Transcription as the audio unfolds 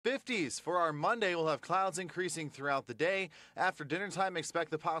50s. For our Monday, we'll have clouds increasing throughout the day. After dinner time,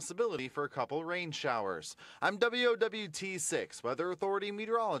 expect the possibility for a couple rain showers. I'm WOWT6 Weather Authority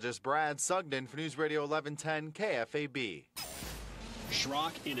meteorologist Brad Sugden for News Radio 1110 KFAB.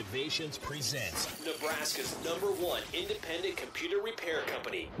 Schrock Innovations presents Nebraska's #1 independent computer repair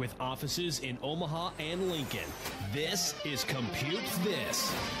company with offices in Omaha and Lincoln. This is Compute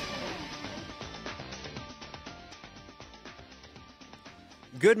This.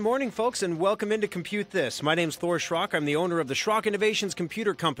 Good morning, folks, and welcome into Compute This. My name's Thor Schrock. I'm the owner of the Schrock Innovations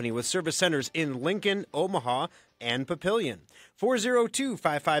Computer Company with service centers in Lincoln, Omaha, and Papillion.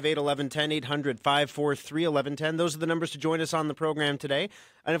 402-558-1110, 800-543-1110. Those are the numbers to join us on the program today.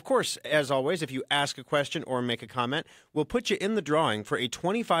 And, of course, as always, if you ask a question or make a comment, we'll put you in the drawing for a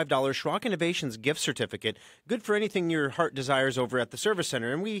 $25 Schrock Innovations gift certificate, good for anything your heart desires over at the service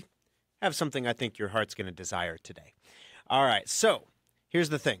center. And we have something I think your heart's going to desire today. All right, so here's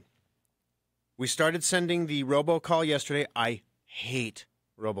the thing. We started sending the robocall yesterday. I hate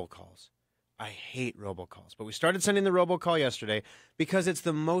robocalls. But we started sending the robocall yesterday because it's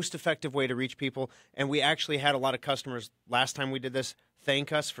the most effective way to reach people. And we actually had a lot of customers last time we did this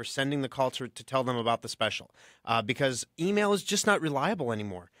thank us for sending the call to tell them about the special. Because email is just not reliable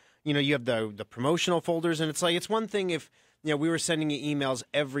anymore. You know, you have the promotional folders, and it's one thing if, you know, we were sending you emails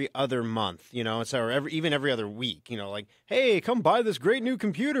every other month, you know, or even every other week, you know, like, hey, come buy this great new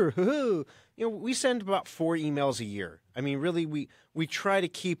computer. You know, we send about 4 emails a year. I mean, really, we try to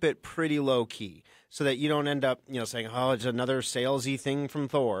keep it pretty low key so that you don't end up, you know, saying, oh, it's another salesy thing from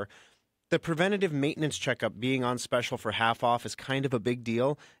Thor. The preventative maintenance checkup being on special for half off is kind of a big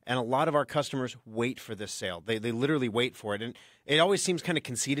deal, and a lot of our customers wait for this sale. They literally wait for it, and it always seems kind of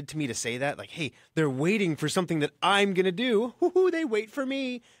conceited to me to say that, like, hey, they're waiting for something that I'm going to do. Woo-hoo, they wait for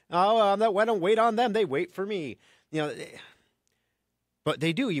me. Oh, I don't wait on them. They wait for me. You know, but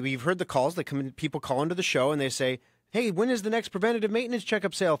they do. You've heard the calls. They come in, people call into the show, and they say, hey, when is the next preventative maintenance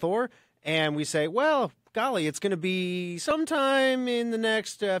checkup sale, Thor? And we say, well, golly, it's going to be sometime in the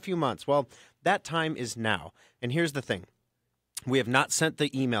next few months. Well, that time is now. And here's the thing. We have not sent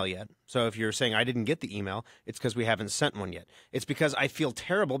the email yet. So if you're saying I didn't get the email, it's because we haven't sent one yet. It's because I feel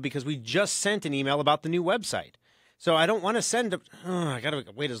terrible because we just sent an email about the new website. So I don't want to send I got to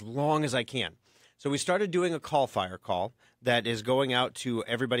wait as long as I can. So we started doing a call fire call that is going out to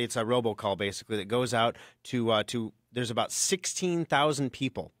everybody. It's a robocall, basically, that goes out to there's about 16,000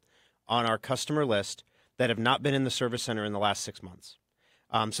 people on our customer list that have not been in the service center in the last 6 months.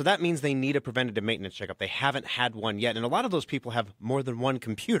 So that means they need a preventative maintenance checkup. They haven't had one yet. And a lot of those people have more than one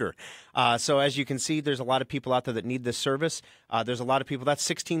computer. So as you can see, there's a lot of people out there that need this service. There's a lot of people. That's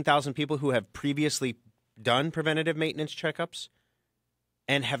 16,000 people who have previously done preventative maintenance checkups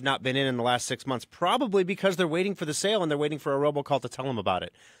and have not been in the last 6 months, probably because they're waiting for the sale and they're waiting for a robocall to tell them about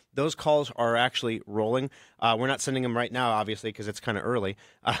it. Those calls are actually rolling. We're not sending them right now, obviously, because it's kind of early.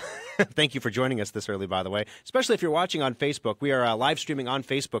 Thank you for joining us this early, by the way, especially if you're watching on Facebook. We are live streaming on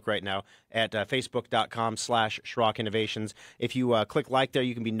Facebook right now at facebook.com/Schrock Innovations. If you click like there,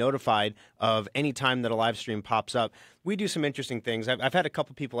 you can be notified of any time that a live stream pops up. We do some interesting things. I've had a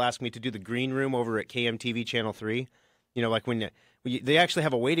couple people ask me to do the green room over at KMTV Channel 3. You know, like when they actually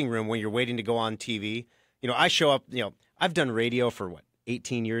have a waiting room when you're waiting to go on TV. You know, I show up, you know, I've done radio for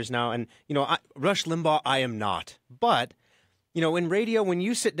 18 years now. And, you know, Rush Limbaugh, I am not. But, you know, in radio, when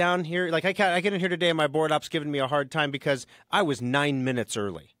you sit down here, like I get in here today and my board op's giving me a hard time because I was 9 minutes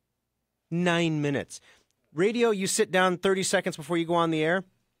early. 9 minutes. Radio, you sit down 30 seconds before you go on the air.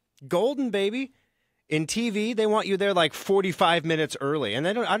 Golden, baby. In TV, they want you there like 45 minutes early. And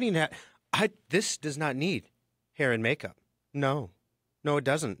this does not need hair and makeup. No, it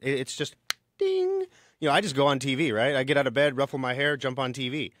doesn't. It's just ding. You know, I just go on TV, right? I get out of bed, ruffle my hair, jump on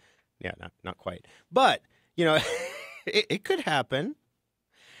TV. Yeah, not quite. But, you know, it could happen.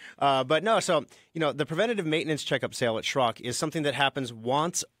 But no, so, you know, the preventative maintenance checkup sale at Schrock is something that happens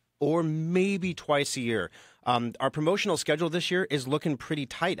once or maybe twice a year. Our promotional schedule this year is looking pretty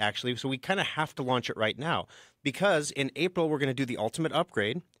tight, actually, so we kind of have to launch it right now because in April we're going to do the ultimate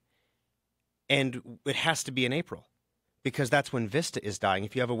upgrade, and it has to be in April because that's when Vista is dying.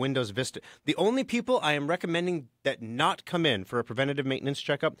 If you have a Windows Vista, the only people I am recommending that not come in for a preventative maintenance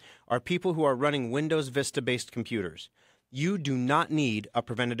checkup are people who are running Windows Vista-based computers. You do not need a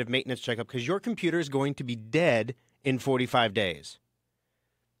preventative maintenance checkup because your computer is going to be dead in 45 days.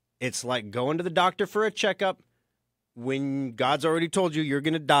 It's like going to the doctor for a checkup when God's already told you you're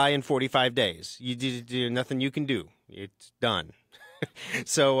going to die in 45 days. There's nothing you can do. It's done.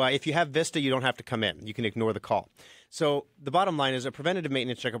 So if you have Vista, you don't have to come in. You can ignore the call. So the bottom line is a preventative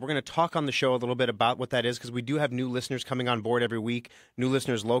maintenance checkup. We're going to talk on the show a little bit about what that is because we do have new listeners coming on board every week, new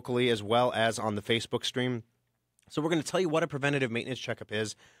listeners locally as well as on the Facebook stream. So we're going to tell you what a preventative maintenance checkup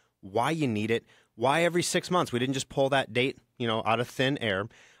is, why you need it, why every 6 months. We didn't just pull that date, out of thin air.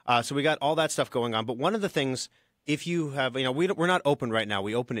 So we got all that stuff going on. But one of the things, if you have, we're not open right now.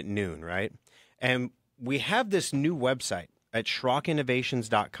 We open at noon, right? And we have this new website at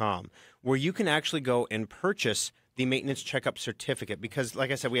SchrockInnovations.com where you can actually go and purchase the maintenance checkup certificate because,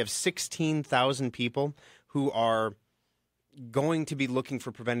 like I said, we have 16,000 people who are going to be looking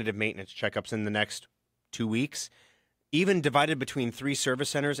for preventative maintenance checkups in the next 2 weeks, even divided between 3 service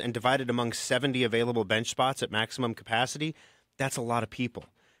centers and divided among 70 available bench spots at maximum capacity. That's a lot of people.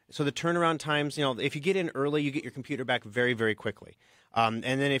 So the turnaround times, if you get in early, you get your computer back very, very quickly. And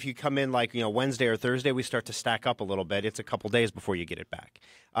then if you come in like, Wednesday or Thursday, we start to stack up a little bit. It's a couple days before you get it back.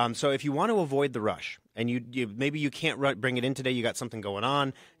 So if you want to avoid the rush and maybe you can't bring it in today, you got something going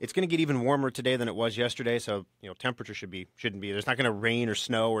on. It's going to get even warmer today than it was yesterday. So, temperature shouldn't be. There's not going to rain or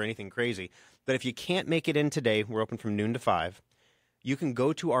snow or anything crazy. But if you can't make it in today, we're open from noon to 5. You can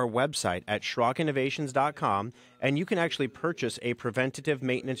go to our website at SchrockInnovations.com, and you can actually purchase a preventative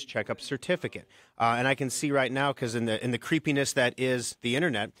maintenance checkup certificate. And I can see right now, because in the creepiness that is the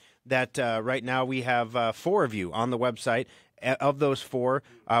internet, that right now we have 4 of you on the website. Of those 4,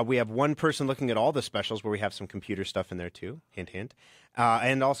 we have one person looking at all the specials where we have some computer stuff in there too. Hint, hint.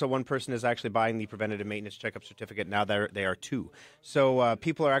 And also one person is actually buying the preventative maintenance checkup certificate. Now they are 2. So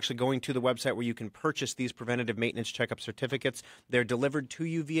people are actually going to the website where you can purchase these preventative maintenance checkup certificates. They're delivered to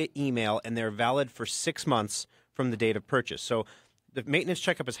you via email, and they're valid for 6 months from the date of purchase. So the maintenance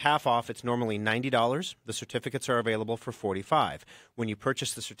checkup is half off. It's normally $90. The certificates are available for $45. When you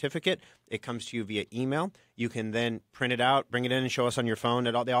purchase the certificate, it comes to you via email. You can then print it out, bring it in, and show us on your phone.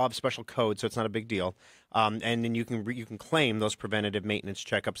 They all have special codes, so it's not a big deal. And then you can claim those preventative maintenance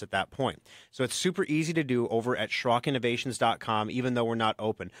checkups at that point. So it's super easy to do over at SchrockInnovations.com, even though we're not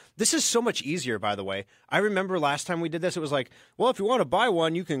open. This is so much easier, by the way. I remember last time we did this, it was like, well, if you want to buy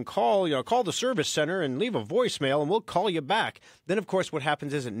one, you can call the service center and leave a voicemail, and we'll call you back. Then, of course, what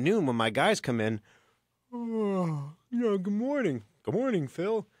happens is at noon when my guys come in, good morning. Good morning,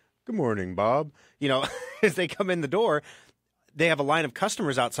 Phil. Good morning, Bob. As they come in the door, they have a line of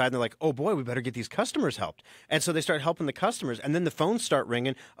customers outside, and they're like, oh, boy, we better get these customers helped. And so they start helping the customers, and then the phones start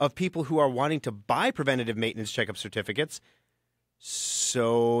ringing of people who are wanting to buy preventative maintenance checkup certificates.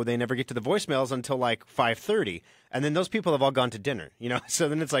 So they never get to the voicemails until like 5:30. And then those people have all gone to dinner, So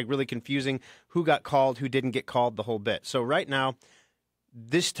then it's like really confusing who got called, who didn't get called, the whole bit. So right now,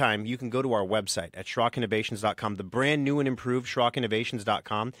 this time, you can go to our website at SchrockInnovations.com, the brand new and improved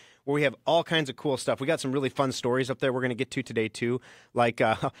SchrockInnovations.com, where we have all kinds of cool stuff. We got some really fun stories up there we're going to get to today, too. Like,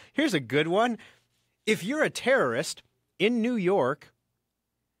 here's a good one. If you're a terrorist in New York,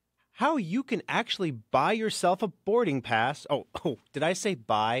 how you can actually buy yourself a boarding pass. Oh, did I say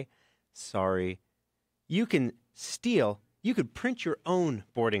buy? Sorry. You can steal. You could print your own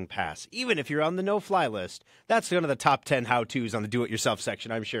boarding pass, even if you're on the no-fly list. That's one of the top 10 how-tos on the do-it-yourself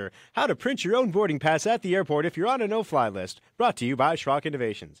section, I'm sure. How to print your own boarding pass at the airport if you're on a no-fly list. Brought to you by Schrock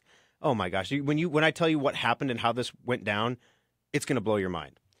Innovations. Oh, my gosh. When I tell you what happened and how this went down, it's going to blow your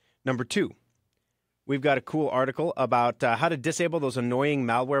mind. Number 2, we've got a cool article about how to disable those annoying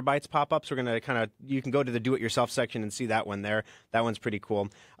malware bytes pop-ups. We're going to you can go to the do-it-yourself section and see that one there. That one's pretty cool.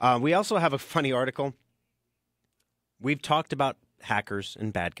 We also have a funny article. We've talked about hackers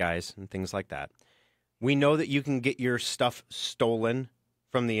and bad guys and things like that. We know that you can get your stuff stolen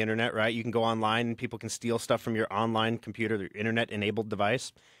from the internet, right? You can go online and people can steal stuff from your online computer, your internet-enabled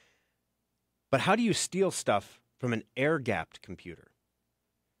device. But how do you steal stuff from an air-gapped computer?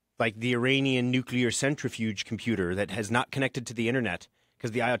 Like the Iranian nuclear centrifuge computer that has not connected to the internet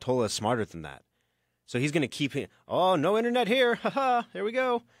because the Ayatollah is smarter than that. So he's going to keep it. Oh, no internet here. Ha-ha, there we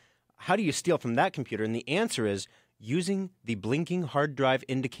go. How do you steal from that computer? And the answer is using the blinking hard drive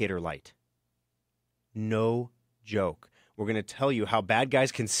indicator light. No joke. We're going to tell you how bad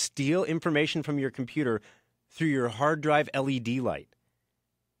guys can steal information from your computer through your hard drive LED light.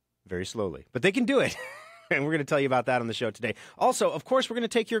 Very slowly, but they can do it. And we're going to tell you about that on the show today. Also, of course, we're going to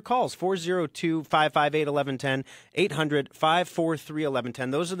take your calls, 402-558-1110,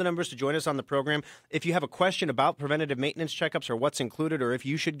 800-543-1110. Those are the numbers to join us on the program. If you have a question about preventative maintenance checkups or what's included, or if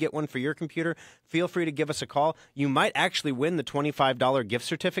you should get one for your computer, feel free to give us a call. You might actually win the $25 gift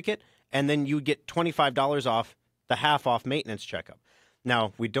certificate, and then you get $25 off the half-off maintenance checkup.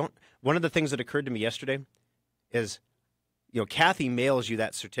 Now, one of the things that occurred to me yesterday is, Kathy mails you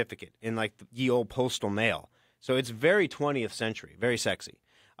that certificate in like the ye old postal mail. So it's very 20th century, very sexy.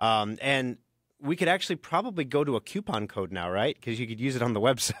 And we could actually probably go to a coupon code now, right? Because you could use it on the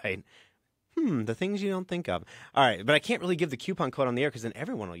website. The things you don't think of. All right, but I can't really give the coupon code on the air because then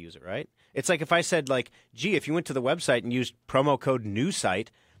everyone will use it, right? It's like if I said, like, gee, if you went to the website and used promo code NEWSITE,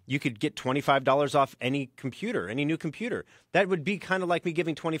 you could get $25 off any computer, any new computer. That would be kind of like me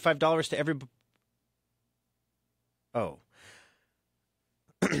giving $25 to every... Oh.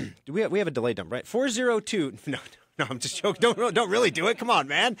 Do we have a delay number, right? 402... No, I'm just joking. Don't really do it. Come on,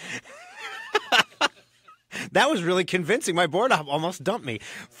 man. That was really convincing. My board almost dumped me.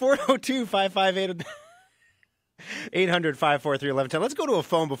 402-558... 800-543-1110. Let's go to a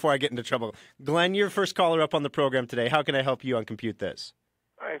phone before I get into trouble. Glenn, you're first caller up on the program today. How can I help you on Compute This?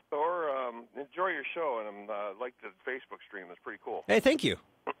 Hi, Thor. Enjoy your show, and I like the Facebook stream. It's pretty cool. Hey, thank you.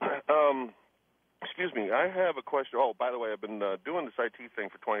 Excuse me. I have a question. Oh, by the way, I've been doing this IT thing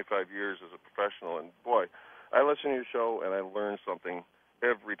for 25 years as a professional, and boy, I listen to your show, and I learn something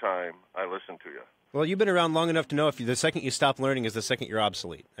every time I listen to you. Well, you've been around long enough to know if the second you stop learning is the second you're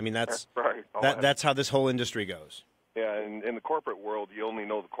obsolete. I mean, that's right. That's how this whole industry goes. Yeah, and in the corporate world, you only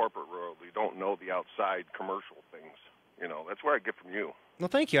know the corporate world. You don't know the outside commercial things. You know, that's where I get from you. Well,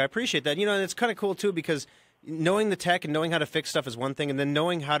 thank you. I appreciate that. You know, and it's kind of cool, too, because knowing the tech and knowing how to fix stuff is one thing, and then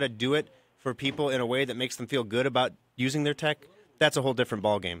knowing how to do it for people in a way that makes them feel good about using their tech, that's a whole different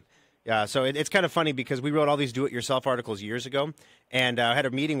ballgame. Yeah, so it's kind of funny because we wrote all these do-it-yourself articles years ago, and I had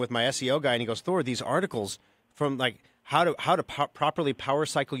a meeting with my SEO guy, and he goes, Thor, these articles from, like, how to properly power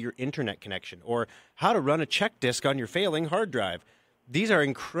cycle your internet connection, or how to run a check disk on your failing hard drive. These are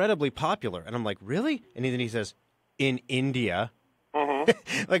incredibly popular. And I'm like, really? And then he says, in India.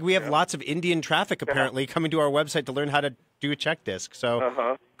 Mm-hmm. Like, we have lots of Indian traffic, apparently, coming to our website to learn how to do a check disk.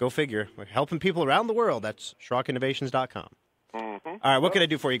 So go figure. We're helping people around the world. That's SchrockInnovations.com. Mm-hmm. All right, what can I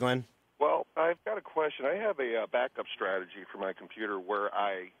do for you, Glenn? Well, I've got a question. I have a backup strategy for my computer where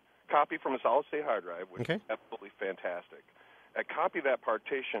I copy from a solid-state hard drive, which is absolutely fantastic. I copy that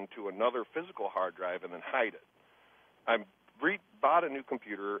partition to another physical hard drive and then hide it. I bought a new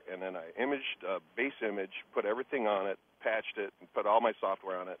computer, and then I imaged a base image, put everything on it, patched it, and put all my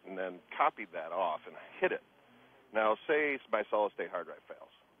software on it, and then copied that off and hid it. Now, say my solid-state hard drive fails.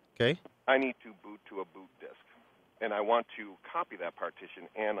 Okay. I need to boot to a boot disk, and I want to copy that partition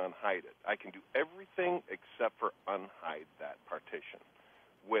and unhide it. I can do everything except for unhide that partition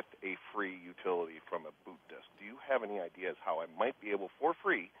with a free utility from a boot disk. Do you have any ideas how I might be able, for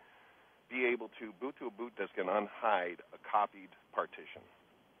free, be able to boot to a boot disk and unhide a copied partition?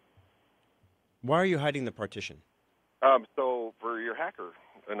 Why are you hiding the partition? So for your hacker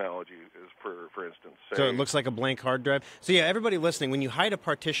analogy, is for instance. Say, so it looks like a blank hard drive? So yeah, everybody listening, when you hide a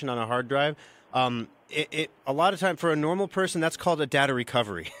partition on a hard drive, a lot of time for a normal person, that's called a data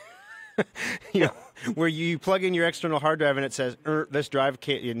recovery. You know, where you plug in your external hard drive and it says, this drive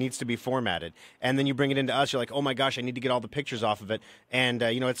it needs to be formatted. And then you bring it into us, you're like, oh my gosh, I need to get all the pictures off of it. And,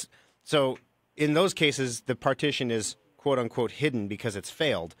 you know, it's so in those cases, the partition is quote unquote hidden because it's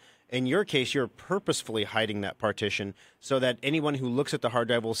failed. In your case, you're purposefully hiding that partition so that anyone who looks at the hard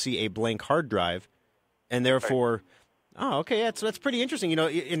drive will see a blank hard drive. And therefore, oh, okay, that's pretty interesting. You know,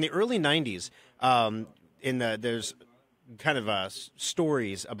 in the early 90s, there's kind of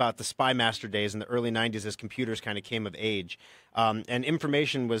stories about the Spy Master days in the early 90s as computers kind of came of age. And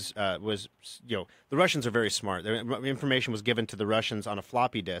information was, you know, the Russians are very smart. The information was given to the Russians on a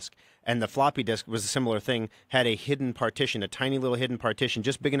floppy disk, and the floppy disk was a similar thing, had a hidden partition, a tiny little hidden partition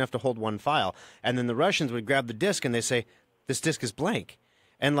just big enough to hold one file. And then the Russians would grab the disk and they say, this disk is blank.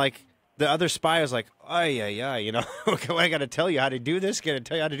 And like, the other spy was like, you know, I got to tell you how to do this, got to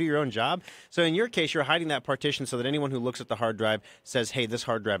tell you how to do your own job. So in your case, you're hiding that partition so that anyone who looks at the hard drive says, hey, this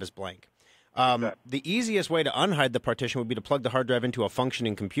hard drive is blank. The easiest way to unhide the partition would be to plug the hard drive into a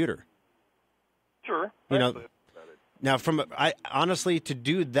functioning computer. Sure. You know, now honestly, to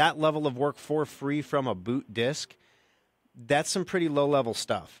do that level of work for free from a boot disk, that's some pretty low-level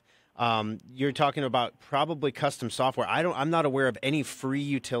stuff. You're talking about probably custom software. I'm not aware of any free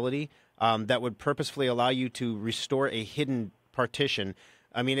utility that would purposefully allow you to restore a hidden partition.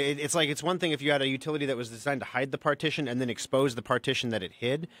 I mean, it's like it's one thing if you had a utility that was designed to hide the partition and then expose the partition that it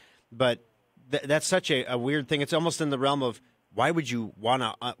hid, but that's such a weird thing. It's almost in the realm of why would you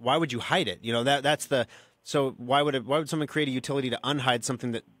hide it? You know, so why would someone create a utility to unhide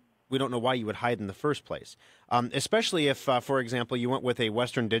something that we don't know why you would hide in the first place? Especially if, for example, you went with a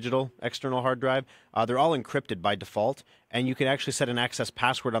Western Digital external hard drive. They're all encrypted by default, and you can actually set an access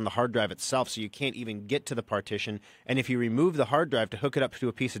password on the hard drive itself so you can't even get to the partition. And if you remove the hard drive to hook it up to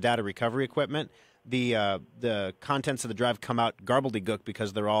a piece of data recovery equipment, the contents of the drive come out garbledy-gook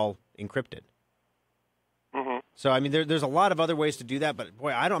because they're all encrypted. Mm-hmm. So, I mean, there's a lot of other ways to do that, but,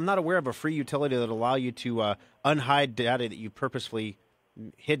 boy, I'm not aware of a free utility that will allow you to unhide data that you purposefully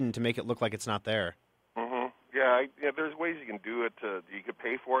hidden to make it look like it's not there. Yeah, there's ways you can do it. You could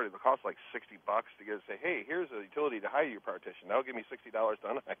pay for it. It'll cost like $60 to get say, hey, here's a utility to hide your partition. That'll give me $60 to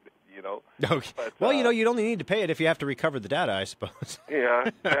unhide it, you know. Okay. But, well, you know, you'd only need to pay it if you have to recover the data, I suppose. yeah,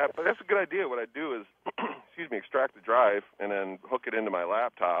 but that's a good idea. What I do is, extract the drive and then hook it into my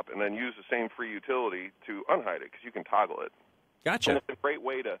laptop and then use the same free utility to unhide it because you can toggle it. Gotcha. And it's a great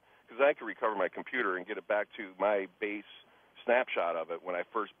way because I can recover my computer and get it back to my base snapshot of it when I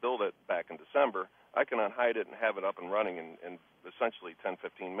first built it back in December. I can unhide it and have it up and running in essentially 10,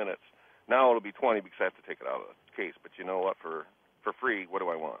 15 minutes. Now it'll be 20 because I have to take it out of the case. But you know what? For free, what do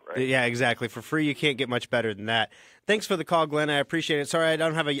I want, right? Yeah, exactly. For free, you can't get much better than that. Thanks for the call, Glenn. I appreciate it. Sorry, I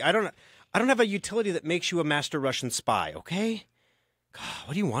don't have a utility that makes you a master Russian spy. Okay? God,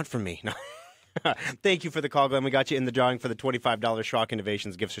 what do you want from me? No. Thank you for the call, Glenn. We got you in the drawing for the $25 Schrock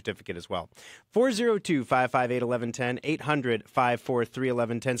Innovations gift certificate as well. 402-558-1110,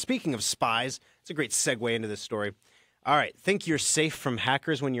 800-543-1110. Speaking of spies, it's a great segue into this story. All right, think you're safe from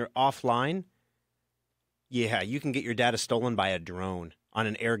hackers when you're offline? Yeah, you can get your data stolen by a drone on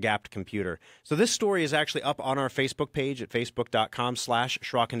an air-gapped computer. So this story is actually up on our Facebook page at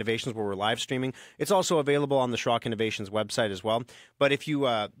facebook.com/Schrock Innovations, where we're live streaming. It's also available on the Schrock Innovations website as well. But if you,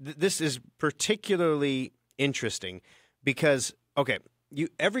 this is particularly interesting because, okay,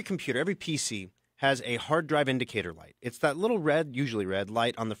 every computer, every PC has a hard drive indicator light. It's that little red, usually red,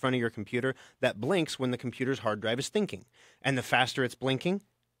 light on the front of your computer that blinks when the computer's hard drive is thinking. And the faster it's blinking,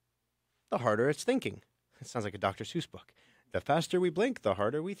 the harder it's thinking. It sounds like a Dr. Seuss book. The faster we blink, the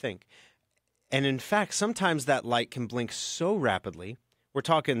harder we think. And in fact, sometimes that light can blink so rapidly, we're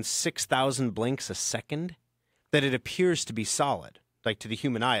talking 6,000 blinks a second, that it appears to be solid. Like to the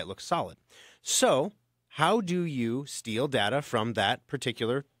human eye, it looks solid. So how do you steal data from that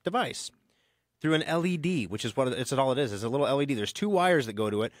particular device? Through an LED, which is it's all it is. It's a little LED. There's two wires that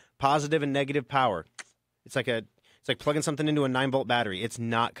go to it, positive and negative power. It's like plugging something into a 9-volt battery. It's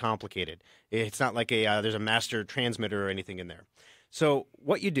not complicated. It's not like there's a master transmitter or anything in there. So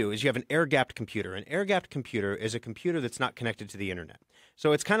what you do is you have an air-gapped computer. An air-gapped computer is a computer that's not connected to the internet.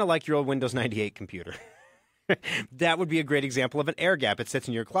 So it's kind of like your old Windows 98 computer. That would be a great example of an air gap. It sits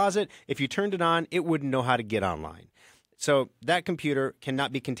in your closet. If you turned it on, it wouldn't know how to get online. So that computer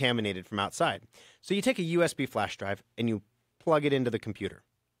cannot be contaminated from outside. So you take a USB flash drive and you plug it into the computer.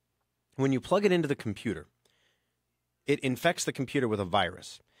 When you plug it into the computer, it infects the computer with a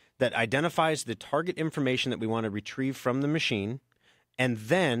virus that identifies the target information that we want to retrieve from the machine and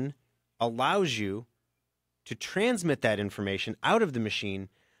then allows you to transmit that information out of the machine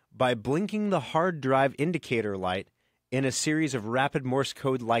by blinking the hard drive indicator light in a series of rapid Morse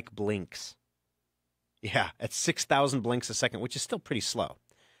code-like blinks. Yeah, at 6,000 blinks a second, which is still pretty slow.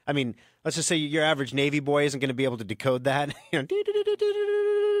 I mean, let's just say your average Navy boy isn't going to be able to decode that. He's not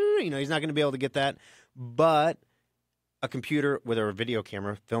going to be able to get that. But a computer with a video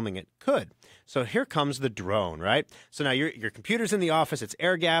camera filming it could. So here comes the drone, right? So now your computer's in the office, it's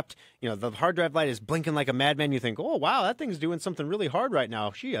air-gapped, the hard drive light is blinking like a madman. You think, oh, wow, that thing's doing something really hard right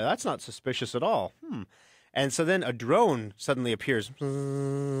now. Gee, that's not suspicious at all. And so then a drone suddenly appears,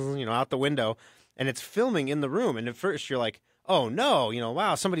 out the window, and it's filming in the room. And at first you're like, oh, no,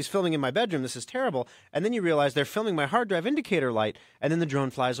 wow, somebody's filming in my bedroom. This is terrible. And then you realize they're filming my hard drive indicator light, and then the drone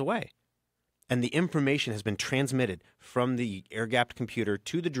flies away. And the information has been transmitted from the air-gapped computer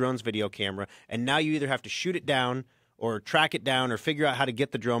to the drone's video camera, and now you either have to shoot it down or track it down or figure out how to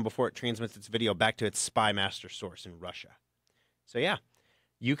get the drone before it transmits its video back to its spy master source in Russia. So yeah,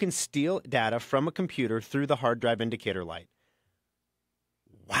 you can steal data from a computer through the hard drive indicator light.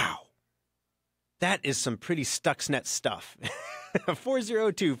 Wow. That is some pretty Stuxnet stuff.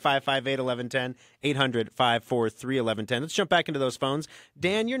 402-558-1110, 800-543-1110. Let's jump back into those phones.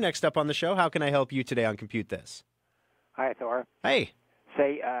 Dan, you're next up on the show. How can I help you today on Compute This? Hi, Thor. Hey.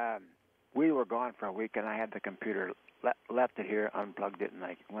 Say, we were gone for a week, and I had the computer, left it here, unplugged it, and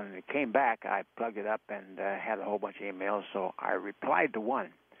when it came back, I plugged it up and had a whole bunch of emails, so I replied to one.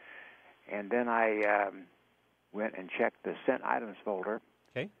 And then I went and checked the Sent Items folder.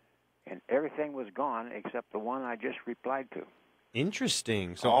 Okay. And everything was gone except the one I just replied to.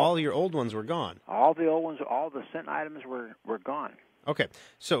 Interesting. So all your old ones were gone. All the old ones, all the sent items were gone. Okay.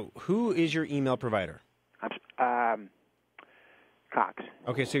 So who is your email provider? Cox.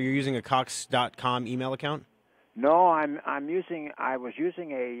 Okay, so you're using a Cox.com email account? No, I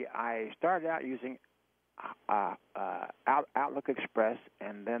started out using Outlook Express,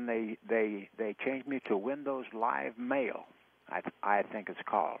 and then they changed me to Windows Live Mail. I think it's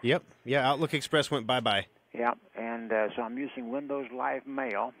called. Yep. Yeah, Outlook Express went bye-bye. Yeah, and so I'm using Windows Live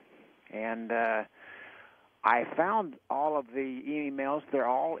Mail, and I found all of the emails. They're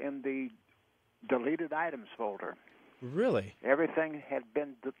all in the deleted items folder. Really? Everything had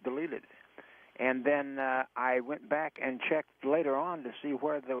been deleted. And then I went back and checked later on to see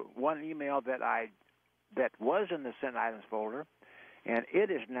where the one email that was in the sent items folder, and it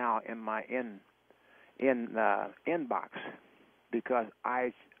is now in my inbox, because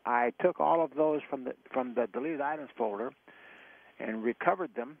I took all of those from the deleted items folder and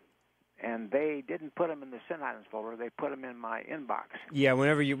recovered them, and they didn't put them in the sent items folder. They put them in my inbox. Yeah,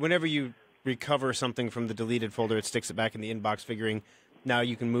 whenever you recover something from the deleted folder, it sticks it back in the inbox, figuring now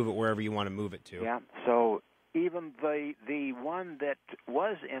you can move it wherever you want to move it to. Yeah, so even the one that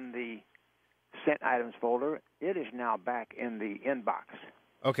was in the sent items folder, it is now back in the inbox.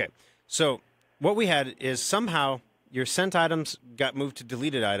 Okay, so what we had is somehow your sent items got moved to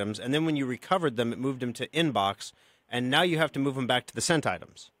deleted items, and then when you recovered them, it moved them to inbox, and now you have to move them back to the sent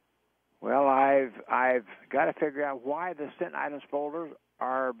items. Well, I've got to figure out why the sent items folders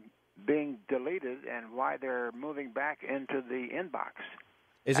are being deleted and why they're moving back into the inbox.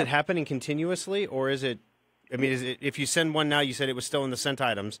 Is it happening continuously, or is it? I mean, is it, if you send one now, you said it was still in the sent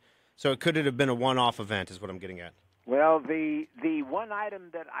items, so could it have been a one-off event? Is what I'm getting at. Well, the one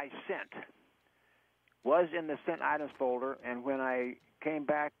item that I sent was in the sent items folder, and when I came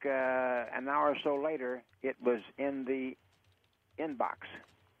back an hour or so later, it was in the inbox.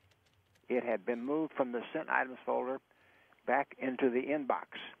 It had been moved from the sent items folder back into the inbox.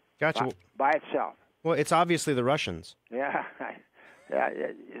 Gotcha. By itself. Well, it's obviously the Russians. Yeah,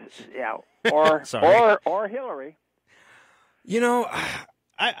 yeah. Or or Hillary. You know,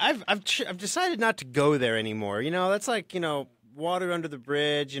 I've decided not to go there anymore. You know, that's like, water under the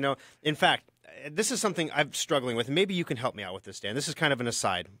bridge. In fact, this is something I'm struggling with. Maybe you can help me out with this, Dan. This is kind of an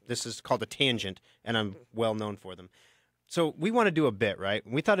aside. This is called a tangent, and I'm well known for them. So we want to do a bit, right?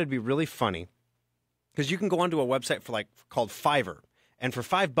 We thought it'd be really funny because you can go onto a website called Fiverr. And for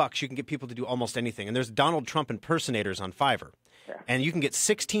 $5, you can get people to do almost anything. And there's Donald Trump impersonators on Fiverr. Yeah. And you can get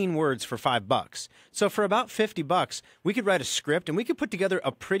 16 words for $5. So for about $50, we could write a script and we could put together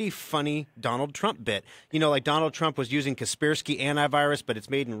a pretty funny Donald Trump bit. Like Donald Trump was using Kaspersky antivirus, but it's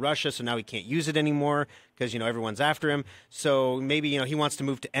made in Russia, so now he can't use it anymore because, everyone's after him. So maybe, he wants to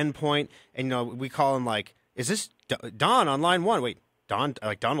move to Endpoint. And, we call him like, is this Don on line one? Wait, Don,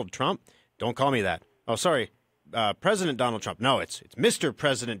 like Donald Trump? Don't call me that. Oh, sorry. President Donald Trump. No, it's Mr.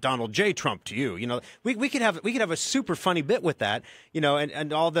 President Donald J. Trump to you. We could have a super funny bit with that,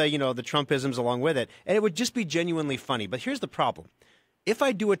 and all the the Trumpisms along with it, and it would just be genuinely funny. But here's the problem: if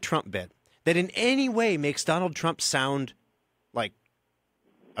I do a Trump bit that in any way makes Donald Trump sound like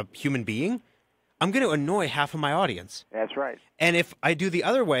a human being, I'm going to annoy half of my audience. That's right. And if I do the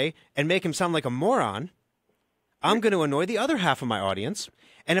other way and make him sound like a moron, I'm going to annoy the other half of my audience.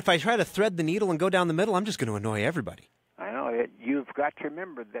 And if I try to thread the needle and go down the middle, I'm just going to annoy everybody. I know. You've got to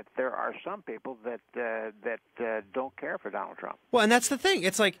remember that there are some people that don't care for Donald Trump. Well, and that's the thing.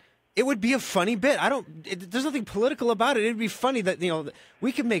 It's like, it would be a funny bit. There's nothing political about it. It'd be funny that,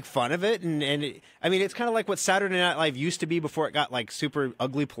 we could make fun of it. And it's kind of like what Saturday Night Live used to be before it got, like, super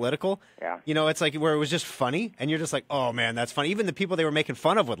ugly political. Yeah. It's like where it was just funny. And you're just like, oh, man, that's funny. Even the people they were making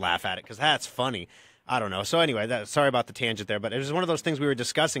fun of would laugh at it because that's funny. I don't know. So anyway, sorry about the tangent there, but it was one of those things we were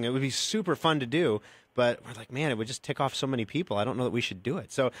discussing. It would be super fun to do, but we're like, man, it would just tick off so many people. I don't know that we should do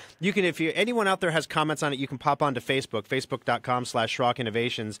it. So you can, if anyone out there has comments on it, you can pop onto Facebook, facebook.com/Schrock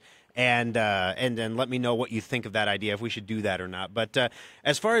Innovations, and then let me know what you think of that idea, if we should do that or not. But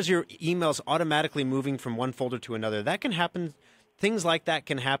as far as your emails automatically moving from one folder to another, that can happen. Things like that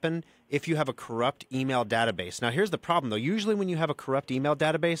can happen if you have a corrupt email database. Now, here's the problem, though. Usually when you have a corrupt email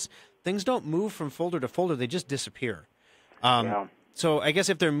database, things don't move from folder to folder. They just disappear. Yeah. So I guess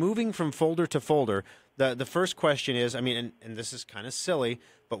if they're moving from folder to folder, the first question is, and this is kind of silly,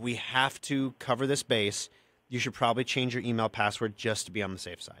 but we have to cover this base. You should probably change your email password just to be on the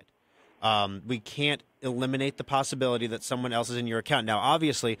safe side. We can't eliminate the possibility that someone else is in your account. Now,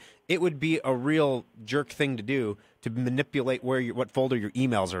 obviously, it would be a real jerk thing to do to manipulate what folder your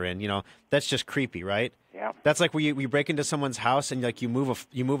emails are in. That's just creepy, right? Yeah. That's like where you break into someone's house and like you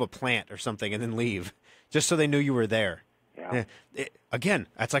move a plant or something and then leave just so they knew you were there. Yeah. Again,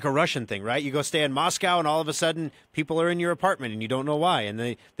 that's like a Russian thing, right? You go stay in Moscow and all of a sudden people are in your apartment and you don't know why, and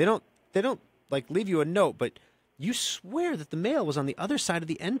they don't like leave you a note, but you swear that the mail was on the other side of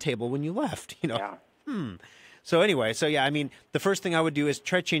the end table when you left. Yeah. So anyway, I mean, the first thing I would do is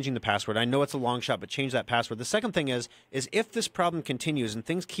try changing the password. I know it's a long shot, but change that password. The second thing is if this problem continues and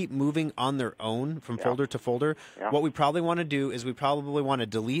things keep moving on their own from folder to folder, what we probably want to do is we probably want to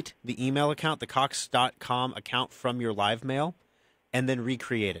delete the email account, the Cox.com account from your live mail, and then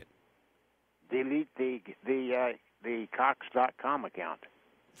recreate it. Delete the Cox.com account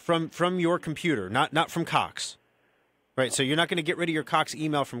from your computer, not from Cox. Right, so you're not going to get rid of your Cox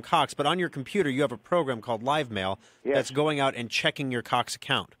email from Cox, but on your computer you have a program called LiveMail that's going out and checking your Cox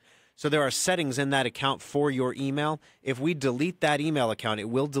account. So there are settings in that account for your email. If we delete that email account, it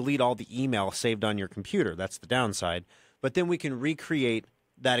will delete all the email saved on your computer. That's the downside. But then we can recreate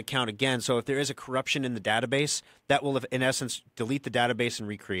that account again. So if there is a corruption in the database, that will, in essence, delete the database and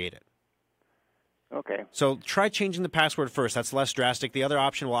recreate it. Okay. So try changing the password first. That's less drastic. The other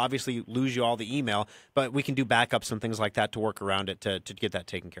option will obviously lose you all the email, but we can do backups and things like that to work around it to get that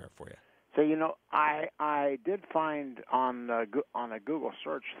taken care of for you. So, you know, I did find on a Google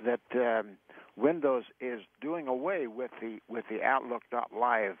search that Windows is doing away with the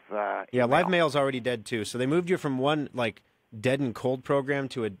Outlook.live. Yeah, Live Mail is already dead too. So they moved you from one like dead and cold program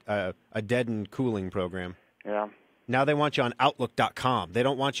to a dead and cooling program. Yeah. Now they want you on Outlook.com. They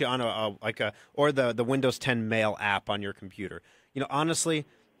don't want you on or the Windows 10 Mail app on your computer. You know, honestly,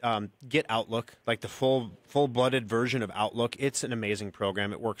 get Outlook, like the full-blooded version of Outlook. It's an amazing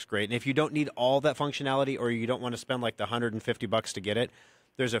program. It works great. And if you don't need all that functionality, or you don't want to spend like the $150 to get it,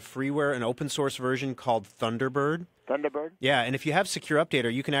 there's a freeware, an open source version called Thunderbird. Thunderbird? Yeah, and if you have Secure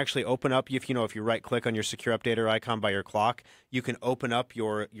Updater, you can actually open up, if you right-click on your Secure Updater icon by your clock, you can open up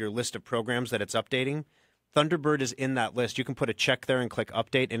your list of programs that it's updating. Thunderbird is in that list. You can put a check there and click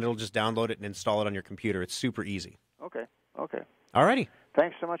Update, and it'll just download it and install it on your computer. It's super easy. Okay. All righty.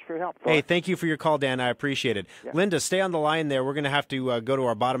 Thanks so much for your help, Thor. Hey, thank you for your call, Dan. I appreciate it. Yeah. Linda, stay on the line there. We're going to have to go to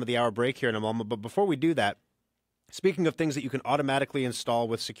our bottom of the hour break here in a moment. But before we do that, speaking of things that you can automatically install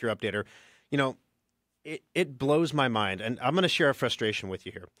with Secure Updater, you know, it blows my mind. And I'm going to share a frustration with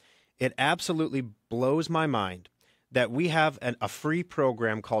you here. It absolutely blows my mind that we have a free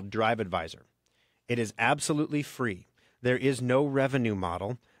program called Drive Advisor. It is absolutely free. There is no revenue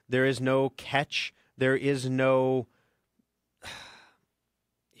model. There is no catch. There is no,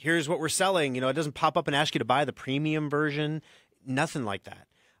 here's what we're selling. You know, it doesn't pop up and ask you to buy the premium version. Nothing like that.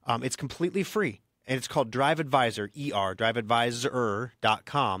 It's completely free. And it's called Drive Advisor,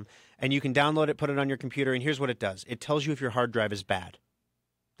 driveadvisor.com. And you can download it, put it on your computer, and here's what it does. It tells you if your hard drive is bad.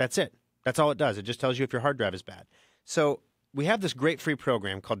 That's it. That's all it does. It just tells you if your hard drive is bad. So we have this great free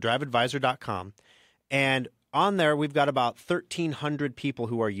program called driveadvisor.com. And on there, we've got about 1,300 people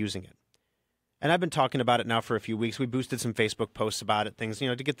who are using it. And I've been talking about it now for a few weeks. We boosted some Facebook posts about it, things, you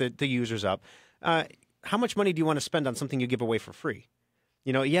know, to get the users up. How much money do you want to spend on something you give away for free?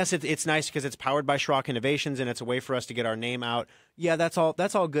 You know, yes, it's nice because it's powered by Schrock Innovations and it's a way for us to get our name out. Yeah, that's all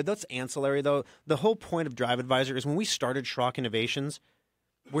good. That's ancillary, though. The whole point of Drive Advisor is when we started Schrock Innovations,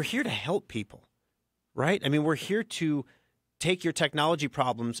 we're here to help people, right? I mean, we're here to take your technology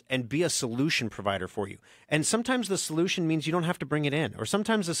problems and be a solution provider for you. And sometimes the solution means you don't have to bring it in, or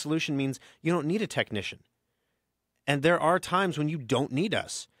sometimes the solution means you don't need a technician. And there are times when you don't need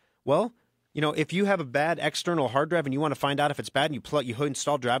us. Well, you know, if you have a bad external hard drive and you want to find out if it's bad, and you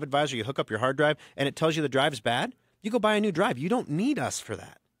install Drive Advisor, you hook up your hard drive, and it tells you the drive is bad, you go buy a new drive. You don't need us for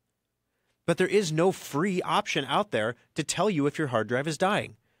that. But there is no free option out there to tell you if your hard drive is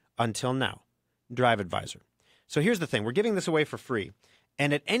dying. Until now. Drive Advisor. So here's the thing. We're giving this away for free.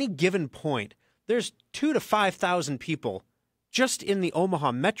 And at any given point, there's 2,000 to 5,000 people just in the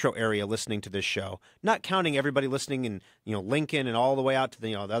Omaha metro area listening to this show, not counting everybody listening in, you know, Lincoln and all the way out to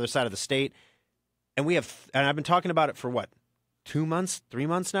the other side of the state. And I've been talking about it for what, 2 months, 3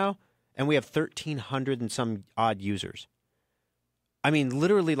 months now? And we have 1,300 and some odd users. I mean,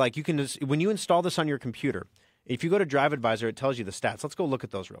 literally, like, you can, when you install this on your computer, if you go to Drive Advisor, it tells you the stats. Let's go look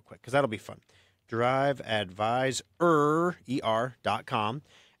at those real quick, because that'll be fun. DriveAdvisor.com,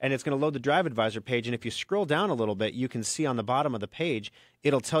 and it's going to load the Drive Advisor page. And if you scroll down a little bit, you can see on the bottom of the page,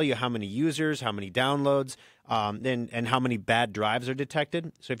 it'll tell you how many users, how many downloads, and how many bad drives are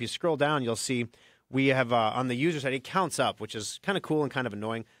detected. So if you scroll down, you'll see we have on the user side, it counts up, which is kind of cool and kind of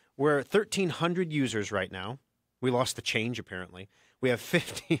annoying. We're 1,300 users right now. We lost the change, apparently. We have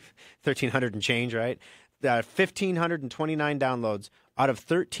 1,300 and change, right? 1,529 downloads. Out of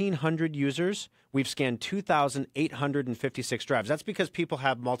 1,300 users, we've scanned 2,856 drives. That's because people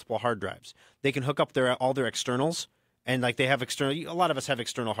have multiple hard drives. They can hook up all their externals, and like they have a lot of us have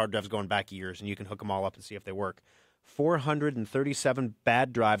external hard drives going back years, and you can hook them all up and see if they work. 437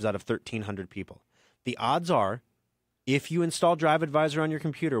 bad drives out of 1,300 people. The odds are, if you install Drive Advisor on your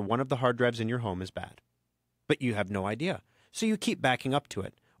computer, one of the hard drives in your home is bad. but you have no idea. So you keep backing up to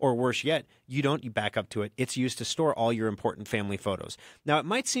it. Or worse yet, you back up to it. It's used to store all your important family photos. Now, it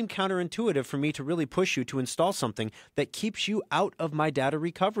might seem counterintuitive for me to really push you to install something that keeps you out of my data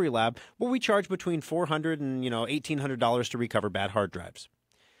recovery lab, where we charge between $400 and $1,800 to recover bad hard drives.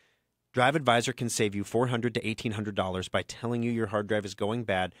 Drive Advisor can save you $400 to $1,800 by telling you your hard drive is going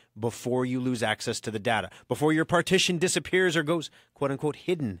bad before you lose access to the data, before your partition disappears or goes, quote-unquote,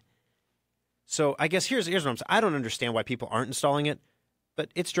 hidden. So I guess here's what I'm saying. I don't understand why people aren't installing it. But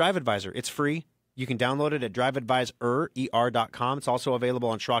it's Drive Advisor. It's free. You can download it at driveadvisor.com. It's also available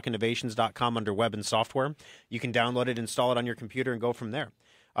on SchrockInnovations.com under web and software. You can download it, install it on your computer, and go from there.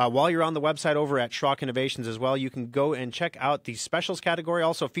 While you're on the website over at Schrock Innovations as well, you can go and check out the specials category.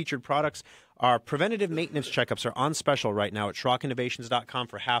 Also featured products. Our preventative maintenance checkups are on special right now at SchrockInnovations.com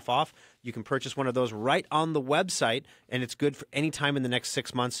for half off. You can purchase one of those right on the website, and it's good for any time in the next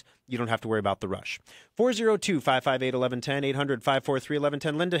 6 months. You don't have to worry about the rush. 402-558-1110,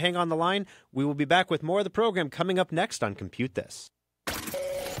 800-543-1110. Linda, hang on the line. We will be back with more of the program coming up next on Compute This.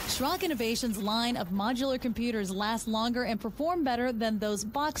 Schrock Innovations' line of modular computers last longer and perform better than those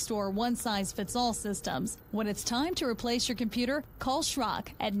box store one-size-fits-all systems. When it's time to replace your computer, call Schrock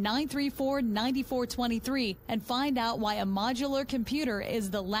at 934-9423 and find out why a modular computer is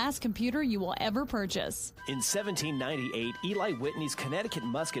the last computer you will ever purchase. In 1798, Eli Whitney's Connecticut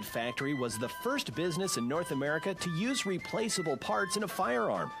Musket Factory was the first business in North America to use replaceable parts in a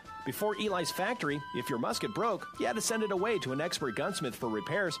firearm. Before Eli's factory, if your musket broke, you had to send it away to an expert gunsmith for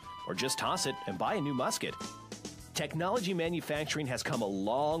repairs, or just toss it and buy a new musket. Technology manufacturing has come a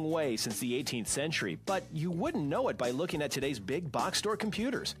long way since the 18th century, but you wouldn't know it by looking at today's big box store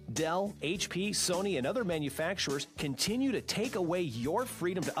computers. Dell, HP, Sony, and other manufacturers continue to take away your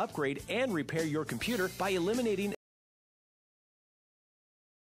freedom to upgrade and repair your computer by eliminating.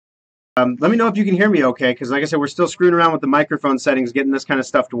 Let me know if you can hear me okay, because like I said, we're still screwing around with the microphone settings, getting this kind of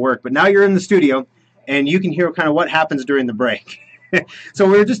stuff to work. But now you're in the studio, and you can hear kind of what happens during the break. So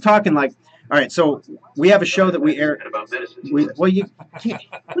we were just talking all right, so we have a show that we air. What are you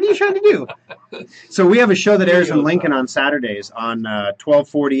trying to do? So we have a show that airs in Lincoln on Saturdays on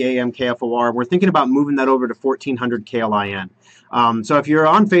 1240 AM KFOR. We're thinking about moving that over to 1400 KLIN. So if you're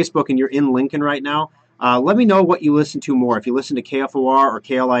on Facebook and you're in Lincoln right now, let me know what you listen to more. If you listen to KFOR or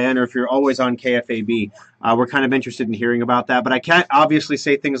KLIN, or if you're always on KFAB, we're kind of interested in hearing about that. But I can't obviously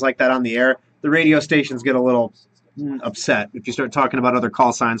say things like that on the air. The radio stations get a little upset if you start talking about other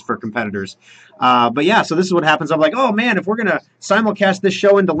call signs for competitors. But yeah, so this is what happens. I'm like, oh man, if we're going to simulcast this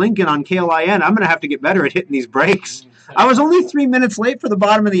show into Lincoln on KLIN, I'm going to have to get better at hitting these breaks. I was only 3 minutes late for the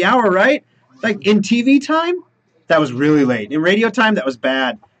bottom of the hour, right? Like in TV time, that was really late. In radio time, that was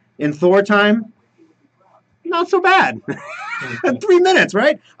bad. In Thor time, not so bad. 3 minutes,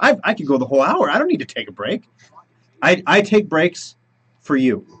 right? I could go the whole hour. I don't need to take a break. I take breaks for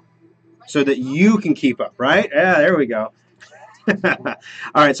you so that you can keep up, right? Yeah, there we go. All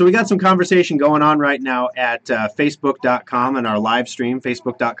right, so we got some conversation going on right now at Facebook.com and our live stream,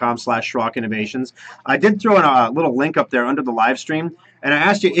 Facebook.com/Schrock Innovations. I did throw in a little link up there under the live stream, and I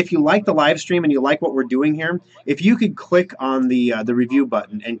asked you if you like the live stream and you like what we're doing here, if you could click on the review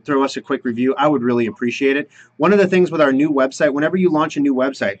button and throw us a quick review, I would really appreciate it. One of the things with our new website, whenever you launch a new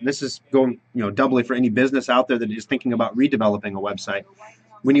website, and this is going doubly for any business out there that is thinking about redeveloping a website.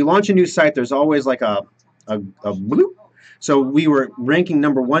 When you launch a new site, there's always like a bloop. So we were ranking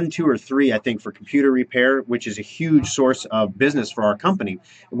number 1, 2, or 3, I think, for computer repair, which is a huge source of business for our company.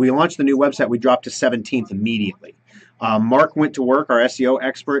 We launched the new website, we dropped to 17th immediately. Mark went to work, our SEO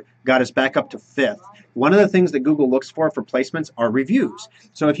expert, got us back up to 5th. One of the things that Google looks for placements are reviews.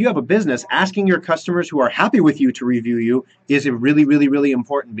 So if you have a business, asking your customers who are happy with you to review you is really, really, really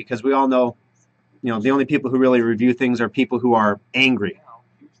important, because we all know, the only people who really review things are people who are angry.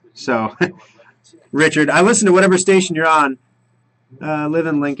 So... Richard, I listen to whatever station you're on. Live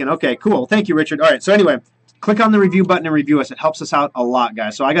in Lincoln. Okay, cool. Thank you, Richard. All right, so anyway, click on the review button and review us. It helps us out a lot,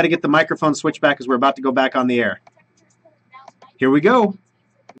 guys. So I got to get the microphone switched back because we're about to go back on the air. Here we go.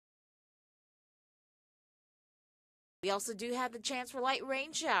 We also do have the chance for light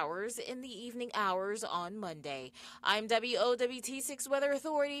rain showers in the evening hours on Monday. I'm WOWT6 Weather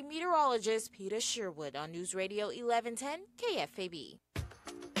Authority meteorologist Peter Sherwood on News Radio 1110 KFAB.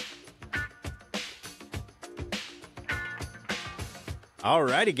 All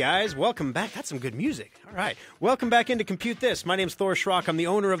righty, guys. Welcome back. That's some good music. All right. Welcome back into Compute This. My name's Thor Schrock. I'm the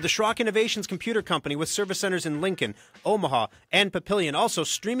owner of the Schrock Innovations Computer Company with service centers in Lincoln, Omaha, and Papillion. Also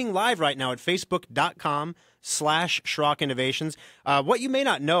streaming live right now at Facebook.com/Schrock Innovations. What you may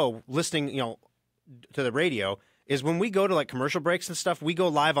not know, listening, to the radio, is when we go to like commercial breaks and stuff, we go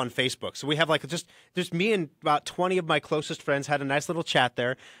live on Facebook. So we have like just me and about 20 of my closest friends had a nice little chat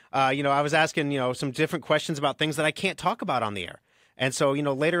there. I was asking, some different questions about things that I can't talk about on the air. And so,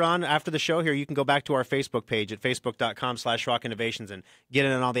 later on after the show here, you can go back to our Facebook page at facebook.com/Schrock Innovations and get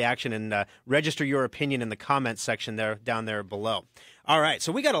in on all the action and register your opinion in the comments section down there below. All right,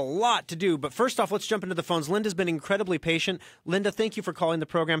 so we got a lot to do, but first off, let's jump into the phones. Linda's been incredibly patient. Linda, thank you for calling the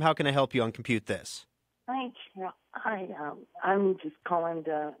program. How can I help you on Compute This? Thank you. I'm just calling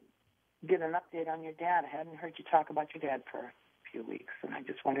to get an update on your dad. I hadn't heard you talk about your dad for a few weeks, and I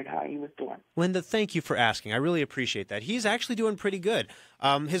just wondered how he was doing. Linda, thank you for asking. I really appreciate that. He's actually doing pretty good.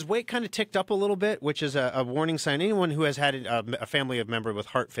 His weight kind of ticked up a little bit, which is a warning sign. Anyone who has had a family member with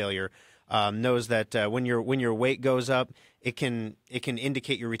heart failure knows that when your weight goes up, it can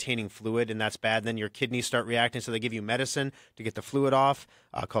indicate you're retaining fluid, and that's bad. Then your kidneys start reacting, so they give you medicine to get the fluid off,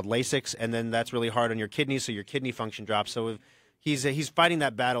 called Lasix, and then that's really hard on your kidneys, so your kidney function drops. So he's fighting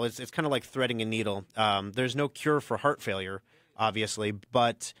that battle. It's kind of like threading a needle. There's no cure for heart failure, obviously,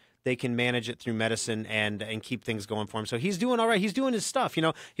 but they can manage it through medicine and keep things going for him. So he's doing all right. He's doing his stuff.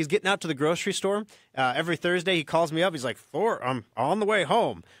 He's getting out to the grocery store. Every Thursday he calls me up. He's like, Thor, I'm on the way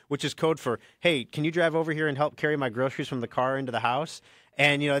home, which is code for, hey, can you drive over here and help carry my groceries from the car into the house?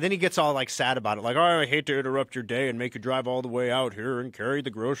 And, then he gets all, like, sad about it. Like, I hate to interrupt your day and make you drive all the way out here and carry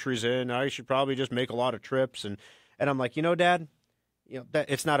the groceries in. I should probably just make a lot of trips. And I'm like, Dad, that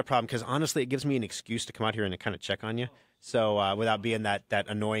it's not a problem because, honestly, it gives me an excuse to come out here and kind of check on you. So without being that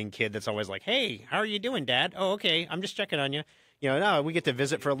annoying kid that's always like, hey, how are you doing, Dad? Oh, okay, I'm just checking on you. No, we get to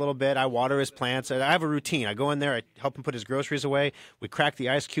visit for a little bit. I water his plants. I have a routine. I go in there. I help him put his groceries away. We crack the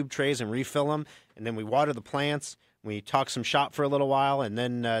ice cube trays and refill them, and then we water the plants. We talk some shop for a little while, and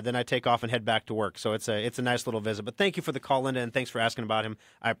then I take off and head back to work. So it's a nice little visit. But thank you for the call, Linda, and thanks for asking about him.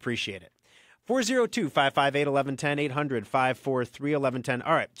 I appreciate it. 402-558-1110, 800-543-1110.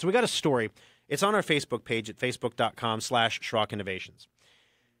 All right, so we got a story. It's on our Facebook page at facebook.com/Schrock Innovations.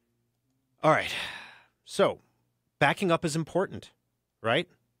 All right, so backing up is important, right?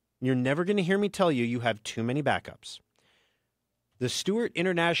 You're never going to hear me tell you have too many backups. The Stewart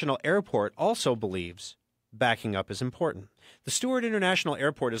International Airport also believes backing up is important. The Stewart International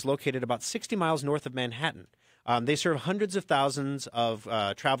Airport is located about 60 miles north of Manhattan. They serve hundreds of thousands of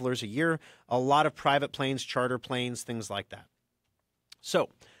travelers a year, a lot of private planes, charter planes, things like that. So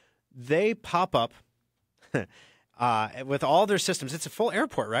they pop up with all their systems. It's a full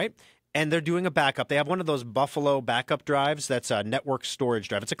airport, right? And they're doing a backup. They have one of those Buffalo backup drives that's a network storage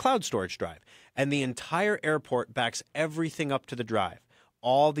drive. It's a cloud storage drive. And the entire airport backs everything up to the drive.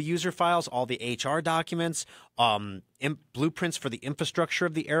 All the user files, all the HR documents, blueprints for the infrastructure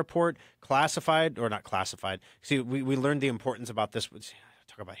of the airport, classified or not classified. See, we learned the importance about this.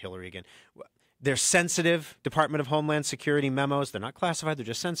 Talk about Hillary again. They're sensitive, Department of Homeland Security memos. They're not classified. They're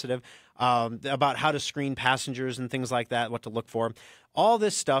just sensitive about how to screen passengers and things like that, what to look for. All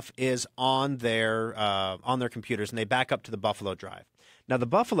this stuff is on their computers, and they back up to the Buffalo Drive. Now, the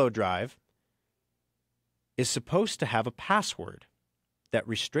Buffalo Drive is supposed to have a password that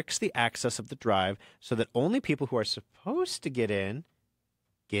restricts the access of the drive so that only people who are supposed to get in,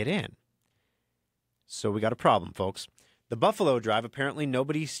 get in. So we got a problem, folks. The Buffalo Drive, apparently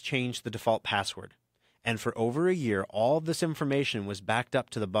nobody's changed the default password. And for over a year, all of this information was backed up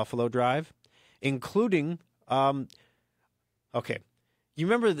to the Buffalo Drive, including, okay, you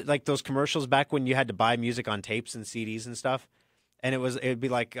remember like those commercials back when you had to buy music on tapes and CDs and stuff? And it'd be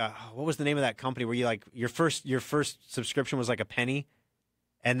like, what was the name of that company where you like your first subscription was like a penny?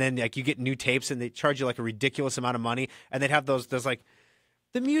 And then like you get new tapes and they charge you like a ridiculous amount of money. And they'd have those like,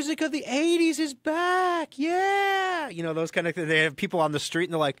 the music of the 80s is back. Yeah. Those kind of things. They have people on the street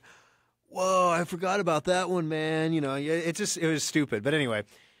and they're like, whoa, I forgot about that one, man. It was stupid. But anyway,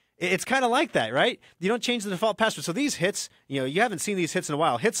 it's kind of like that, right? You don't change the default password. So these hits, you haven't seen these hits in a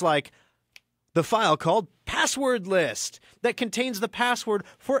while. Hits like the file called password list that contains the password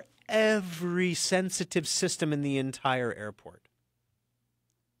for every sensitive system in the entire airport.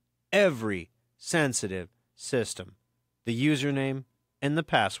 Every sensitive system, the username and the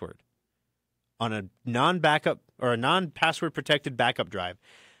password on a non-backup or a non-password protected backup drive.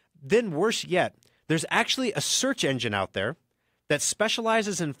 Then worse yet, there's actually a search engine out there that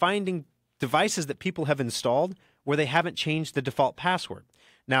specializes in finding devices that people have installed where they haven't changed the default password.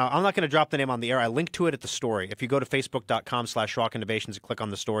 Now, I'm not going to drop the name on the air. I link to it at the story. If you go to facebook.com/Schrock Innovations and click on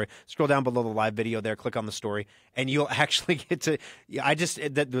the story, scroll down below the live video there, click on the story, and you'll actually get to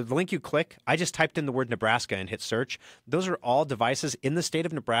the link you click, I just typed in the word Nebraska and hit search. Those are all devices in the state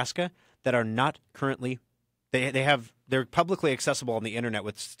of Nebraska that are not currently, they're publicly accessible on the internet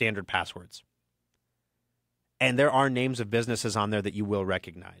with standard passwords. and there are names of businesses on there that you will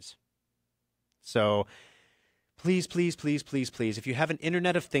recognize. So please, please, please, please, please, if you have an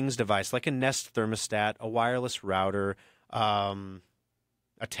Internet of Things device like a Nest thermostat, a wireless router, a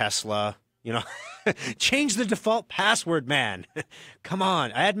Tesla, change the default password, man. Come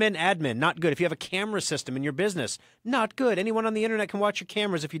on. Admin, not good. If you have a camera system in your business, not good. Anyone on the Internet can watch your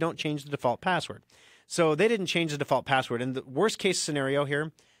cameras if you don't change the default password. So they didn't change the default password. And the worst case scenario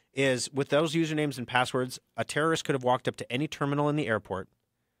here is with those usernames and passwords, a terrorist could have walked up to any terminal in the airport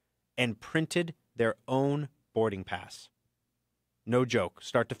and printed their own boarding pass. No joke,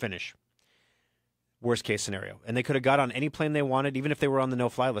 start to finish. Worst case scenario. And they could have got on any plane they wanted, even if they were on the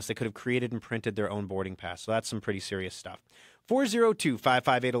no-fly list. They could have created and printed their own boarding pass. So that's some pretty serious stuff.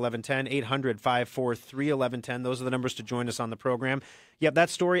 402-558-1110, 800-543-1110. Those are the numbers to join us on the program. Yep,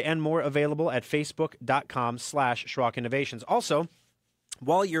 that story and more available at facebook.com/Schrock Innovations. Also,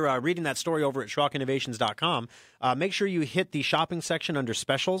 while you're reading that story over at SchrockInnovations.com, make sure you hit the shopping section under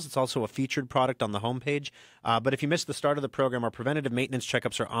specials. It's also a featured product on the homepage. But if you missed the start of the program, our preventative maintenance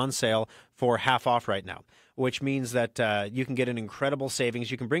checkups are on sale for half off right now, which means that you can get an incredible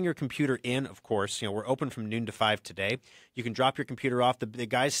savings. You can bring your computer in, of course. We're open from noon to 5 today. You can drop your computer off. The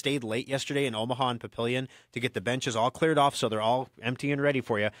guys stayed late yesterday in Omaha and Papillion to get the benches all cleared off, so they're all empty and ready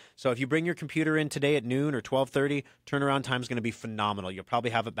for you. So if you bring your computer in today at noon or 12:30, turnaround time is going to be phenomenal. You'll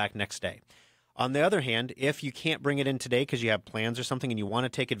probably have it back next day. On the other hand, if you can't bring it in today because you have plans or something and you want to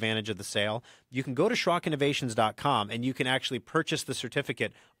take advantage of the sale, you can go to SchrockInnovations.com and you can actually purchase the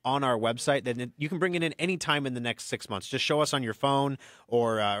certificate on our website. Then you can bring it in any time in the next 6 months. Just show us on your phone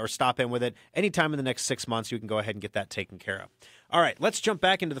or stop in with it. Anytime in the next 6 months, you can go ahead and get that taken care of. All right, let's jump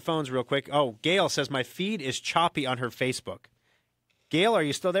back into the phones real quick. Oh, Gail says my feed is choppy on her Facebook. Gail, are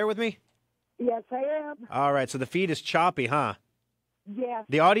you still there with me? Yes, I am. All right, so the feed is choppy, huh? Yes.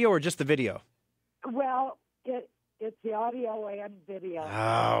 The audio or just the video? Well, it's the audio and video.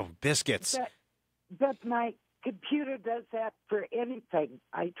 Oh, biscuits. But my computer does that for anything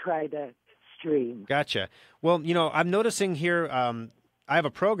I try to stream. Gotcha. Well, I'm noticing here I have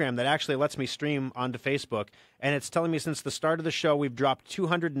a program that actually lets me stream onto Facebook, and it's telling me since the start of the show we've dropped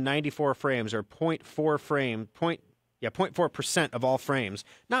 294 frames, or 0.4% of all frames.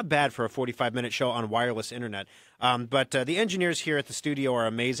 Not bad for a 45-minute show on wireless internet. But the engineers here at the studio are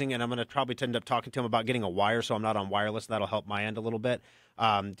amazing, and I'm going to probably end up talking to them about getting a wire so I'm not on wireless. That'll help my end a little bit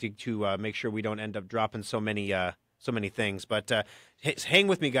to make sure we don't end up dropping so many things. But hang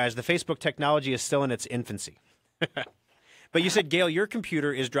with me, guys. The Facebook technology is still in its infancy. But you said, Gail, your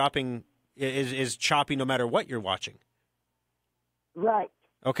computer is is choppy no matter what you're watching. Right.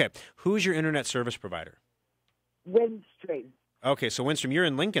 Okay. Who's your internet service provider? Windstream. Okay, so Windstream, you're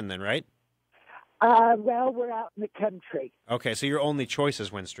in Lincoln then, right? Well, we're out in the country. Okay, so your only choice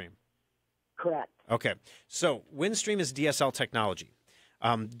is Windstream. Correct. Okay, so Windstream is DSL technology.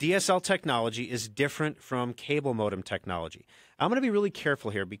 DSL technology is different from cable modem technology. I'm going to be really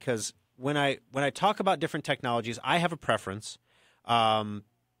careful here because when I talk about different technologies, I have a preference,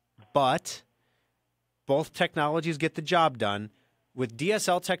 but both technologies get the job done. With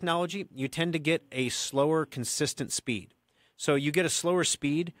DSL technology, you tend to get a slower, consistent speed. So you get a slower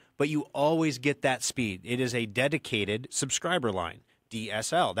speed, but you always get that speed. It is a dedicated subscriber line,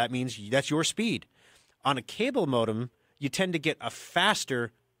 DSL. That means that's your speed. On a cable modem, you tend to get a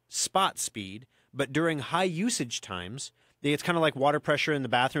faster spot speed, but during high usage times, it's kind of like water pressure in the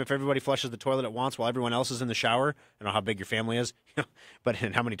bathroom. If everybody flushes the toilet at once while everyone else is in the shower, I don't know how big your family is,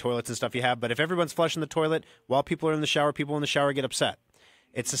 and how many toilets and stuff you have, but if everyone's flushing the toilet while people are in the shower, people in the shower get upset.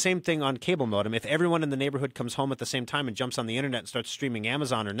 It's the same thing on cable modem. If everyone in the neighborhood comes home at the same time and jumps on the internet and starts streaming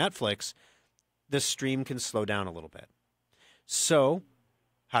Amazon or Netflix, the stream can slow down a little bit. So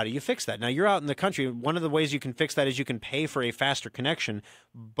how do you fix that? Now, you're out in the country. One of the ways you can fix that is you can pay for a faster connection.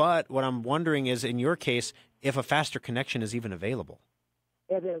 But what I'm wondering is, in your case, if a faster connection is even available.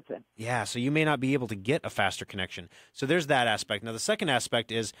 It isn't. Yeah, so you may not be able to get a faster connection. So there's that aspect. Now, the second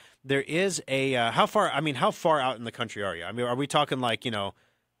aspect is there is a how far out in the country are you? I mean, are we talking like,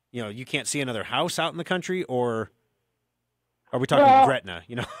 you can't see another house out in the country, or are we talking Gretna,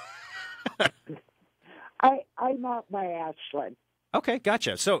 I'm out by Ashland. Okay,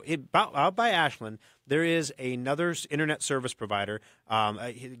 gotcha. So out by Ashland, there is another internet service provider.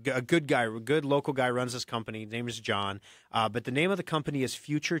 A good guy, a good local guy runs this company. His name is John. But the name of the company is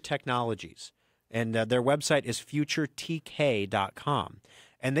Future Technologies. And their website is futuretk.com.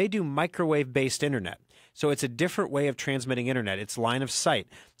 And they do microwave-based internet. So it's a different way of transmitting internet. It's line of sight.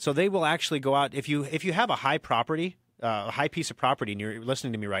 So they will actually go out. If you have a high property, a high piece of property and you're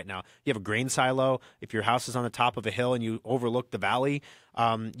listening to me right now, you have a grain silo, if your house is on the top of a hill and you overlook the valley,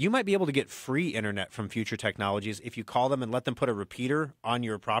 you might be able to get free internet from Future Technologies if you call them and let them put a repeater on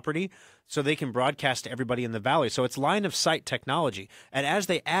your property so they can broadcast to everybody in the valley. So it's line of sight technology. And as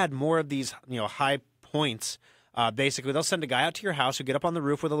they add more of these, high points, basically they'll send a guy out to your house who get up on the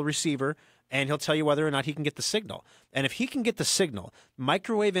roof with a receiver, and he'll tell you whether or not he can get the signal. And if he can get the signal,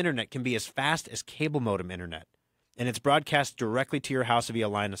 microwave internet can be as fast as cable modem internet, and it's broadcast directly to your house via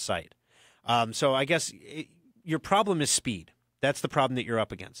line of sight. So I guess your problem is speed. That's the problem that you're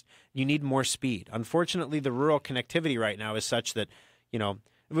up against. You need more speed. Unfortunately, the rural connectivity right now is such that,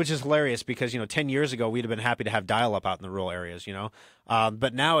 which is hilarious because, 10 years ago, we'd have been happy to have dial-up out in the rural areas,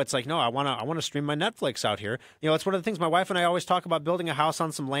 But now it's like, no, I want to stream my Netflix out here. It's one of the things my wife and I always talk about, building a house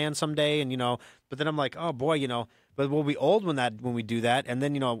on some land someday. And, but then I'm like, oh, boy, but we'll be old when we do that. And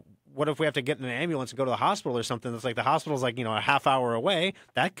then, what if we have to get in an ambulance and go to the hospital or something? It's like the hospital's like, a half hour away.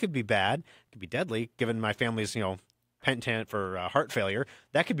 That could be bad. It could be deadly, given my family's, penitent for heart failure.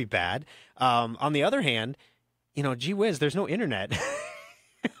 That could be bad. On the other hand, gee whiz, there's no internet.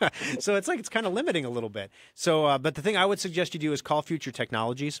 So it's like it's kind of limiting a little bit. So, but the thing I would suggest you do is call Future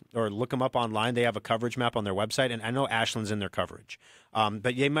Technologies or look them up online. They have a coverage map on their website, and I know Ashland's in their coverage. But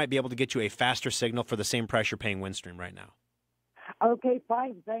they might be able to get you a faster signal for the same price you're paying Windstream right now. Okay,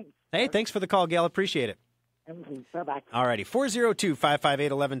 fine, thanks. Hey, thanks for the call, Gail. Appreciate it. Bye-bye. All righty,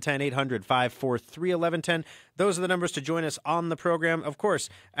 402-558-1110, 800-543-1110. Those are the numbers to join us on the program. Of course,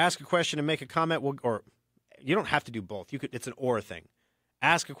 ask a question and make a comment, or you don't have to do both. It's an or thing.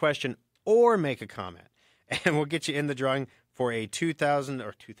 Ask a question or make a comment, and we'll get you in the drawing for a 2,000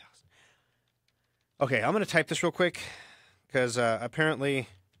 or 2,000. Okay, I'm going to type this real quick because apparently,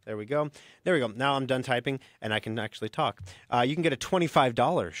 there we go. There we go. Now I'm done typing, and I can actually talk. You can get a $25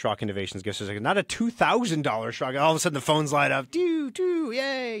 Schrock Innovations gift certificate, not a $2,000 Schrock. All of a sudden, the phones light up.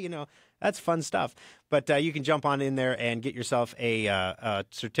 Yay, that's fun stuff. But you can jump on in there and get yourself a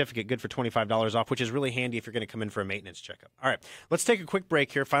certificate good for $25 off, which is really handy if you're going to come in for a maintenance checkup. All right, let's take a quick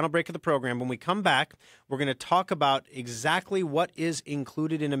break here, final break of the program. When we come back, we're going to talk about exactly what is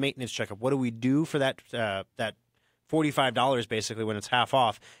included in a maintenance checkup. What do we do for that $45 basically when it's half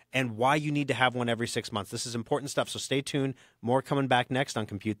off, and why you need to have one every 6 months. This is important stuff, so stay tuned. More coming back next on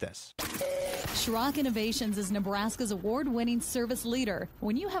Compute This. Schrock Innovations is Nebraska's award-winning service leader.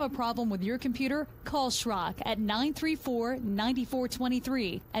 When you have a problem with your computer, call Schrock at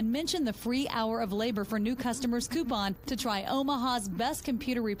 934-9423 and mention the free hour of labor for new customers coupon to try Omaha's best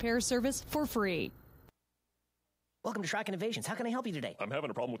computer repair service for free. Welcome to Schrock Innovations. How can I help you today? I'm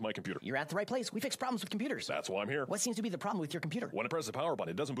having a problem with my computer. You're at the right place. We fix problems with computers. That's why I'm here. What seems to be the problem with your computer? When I press the power button,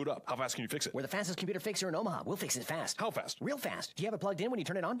 it doesn't boot up. How fast can you fix it? We're the fastest computer fixer in Omaha. We'll fix it fast. How fast? Real fast. Do you have it plugged in when you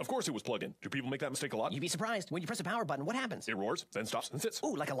turn it on? Of course it was plugged in. Do people make that mistake a lot? You'd be surprised. When you press the power button, what happens? It roars, then stops and sits.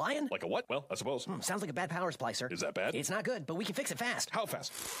 Ooh, like a lion? Like a what? Well, I suppose. Sounds like a bad power supply, sir. Is that bad? It's not good, but we can fix it fast. How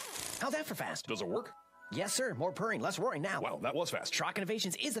fast? How's that for fast? Does it work? Yes, sir. More purring, less roaring now. Wow, that was fast. Schrock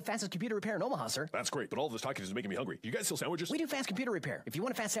Innovations is the fastest computer repair in Omaha, sir. That's great, but all this talking is making me hungry. You guys sell sandwiches? We do fast computer repair. If you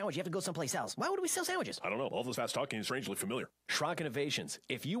want a fast sandwich, you have to go someplace else. Why would we sell sandwiches? I don't know. All this fast talking is strangely familiar. Schrock Innovations.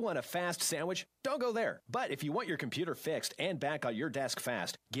 If you want a fast sandwich, don't go there. But if you want your computer fixed and back on your desk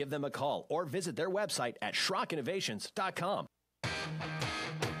fast, give them a call or visit their website at SchrockInnovations.com.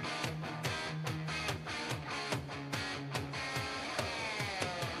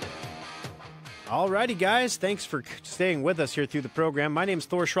 All righty, guys. Thanks for staying with us here through the program. My name's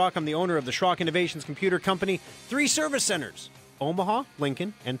Thor Schrock. I'm the owner of the Schrock Innovations Computer Company. 3 service centers, Omaha,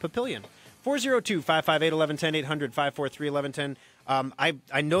 Lincoln, and Papillion. 402-558-1110, 800-543-1110.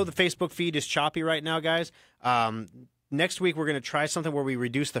 I know the Facebook feed is choppy right now, guys. Next week, we're going to try something where we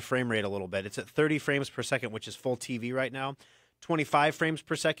reduce the frame rate a little bit. It's at 30 frames per second, which is full TV right now. 25 frames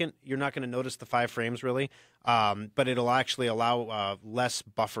per second, you're not going to notice the 5 frames really, but it'll actually allow less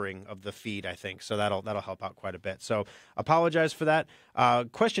buffering of the feed, I think. So that'll help out quite a bit. So apologize for that.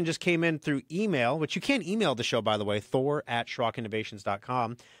 Question just came in through email, which you can email the show, by the way,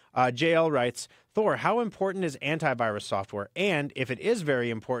 thor@SchrockInnovations.com. JL writes, Thor, how important is antivirus software? And if it is very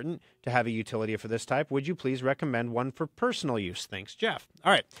important to have a utility for this type, would you please recommend one for personal use? Thanks, Jeff.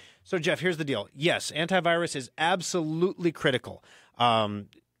 All right. So, Jeff, here's the deal. Yes, antivirus is absolutely critical.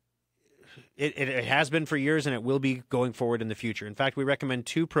 It has been for years, and it will be going forward in the future. In fact, we recommend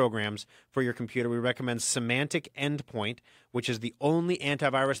 2 programs for your computer. We recommend Semantic Endpoint, which is the only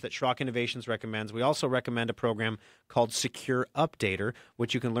antivirus that Schrock Innovations recommends. We also recommend a program called Secure Updater,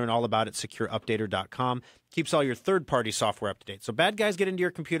 which you can learn all about at secureupdater.com. Keeps all your third-party software up to date. So bad guys get into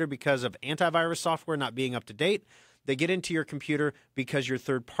your computer because of antivirus software not being up to date. They get into your computer because your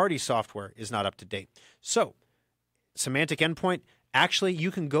third-party software is not up to date. So Semantic Endpoint, actually,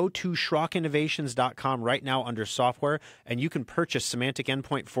 you can go to SchrockInnovations.com right now under software, and you can purchase Semantic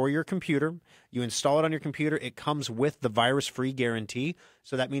Endpoint for your computer. You install it on your computer. It comes with the virus-free guarantee.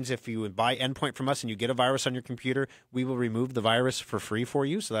 So that means if you buy Endpoint from us and you get a virus on your computer, we will remove the virus for free for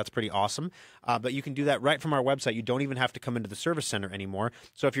you. So that's pretty awesome. But you can do that right from our website. You don't even have to come into the service center anymore.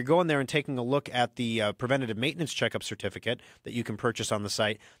 So if you're going there and taking a look at the preventative maintenance checkup certificate that you can purchase on the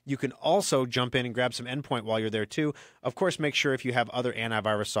site, you can also jump in and grab some Endpoint while you're there too. Of course, make sure if you have other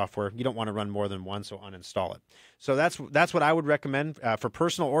antivirus software, you don't want to run more than one, so uninstall it. So that's what I would recommend for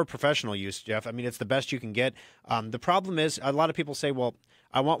personal or professional use, Jeff. I mean, it's the best you can get. The problem is a lot of people say, well,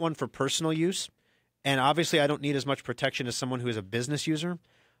 I want one for personal use, and obviously I don't need as much protection as someone who is a business user.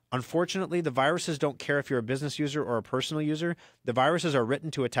 Unfortunately, the viruses don't care if you're a business user or a personal user. The viruses are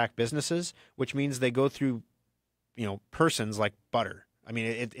written to attack businesses, which means they go through, persons like butter. I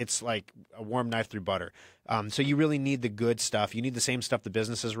mean, it's like a warm knife through butter. So you really need the good stuff. You need the same stuff the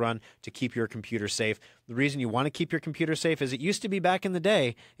businesses run to keep your computer safe. The reason you want to keep your computer safe is it used to be back in the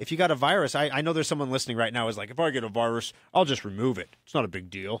day, if you got a virus, I know there's someone listening right now who's like, if I get a virus, I'll just remove it. It's not a big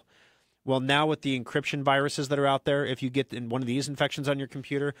deal. Well, now with the encryption viruses that are out there, if you get one of these infections on your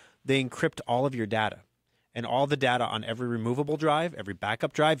computer, they encrypt all of your data. And all the data on every removable drive, every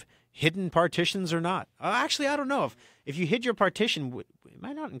backup drive, hidden partitions or not. Actually, I don't know. If you hid your partition, it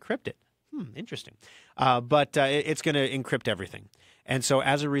might not encrypt it. Interesting. But it's going to encrypt everything. And so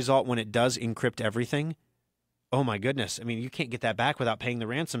as a result, when it does encrypt everything, oh my goodness. I mean, you can't get that back without paying the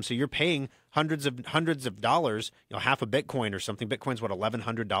ransom. So you're paying hundreds of dollars, half a Bitcoin or something. Bitcoin's what,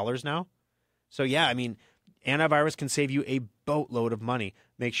 $1,100 now? So yeah, I mean, antivirus can save you a boatload of money.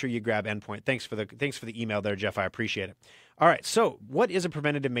 Make sure you grab Endpoint. Thanks for the email there, Jeff. I appreciate it. All right, so what is a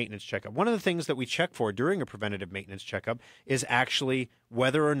preventative maintenance checkup? One of the things that we check for during a preventative maintenance checkup is actually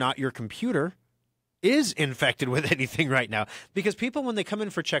whether or not your computer is infected with anything right now. Because people, when they come in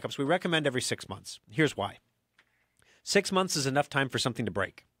for checkups, we recommend every 6 months. Here's why. 6 months is enough time for something to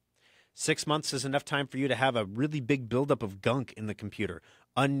break. 6 months is enough time for you to have a really big buildup of gunk in the computer,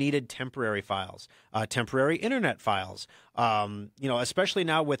 unneeded temporary files, temporary internet files. Especially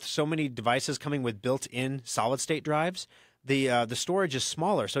now with so many devices coming with built-in solid-state drives, the storage is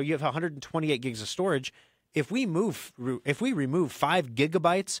smaller. So you have 128 gigs of storage. If we remove 5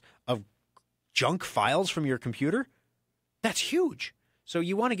 gigabytes of junk files from your computer, that's huge. So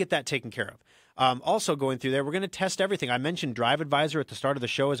you want to get that taken care of. Also going through there, we're going to test everything. I mentioned Drive Advisor at the start of the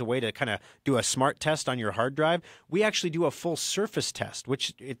show as a way to kind of do a smart test on your hard drive. We actually do a full surface test,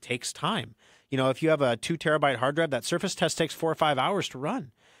 which it takes time. If you have a 2 terabyte hard drive, that surface test takes 4 or 5 hours to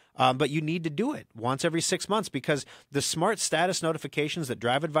run. But you need to do it once every 6 months because the smart status notifications that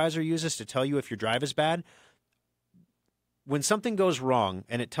Drive Advisor uses to tell you if your drive is bad, when something goes wrong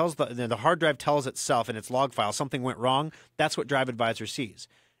and it tells the hard drive tells itself in its log file something went wrong, that's what Drive Advisor sees.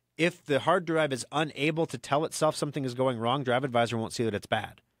 If the hard drive is unable to tell itself something is going wrong, Drive Advisor won't see that it's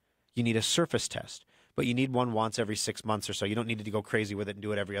bad. You need a surface test, but you need one once every 6 months or so. You don't need to go crazy with it and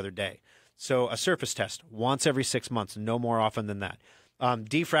do it every other day. So a surface test once every 6 months, no more often than that.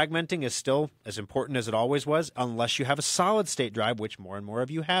 Defragmenting is still as important as it always was, unless you have a solid-state drive, which more and more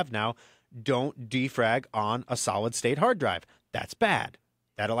of you have now. Don't defrag on a solid-state hard drive. That's bad.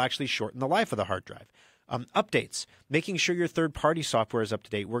 That'll actually shorten the life of the hard drive. Updates, making sure your third-party software is up to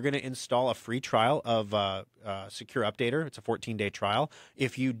date. We're going to install a free trial of Secure Updater. It's a 14-day trial.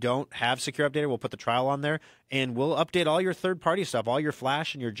 If you don't have Secure Updater, we'll put the trial on there, and we'll update all your third-party stuff, all your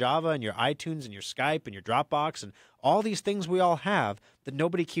Flash and your Java and your iTunes and your Skype and your Dropbox and all these things we all have that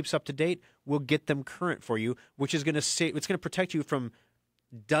nobody keeps up to date. We'll get them current for you, which is going to protect you from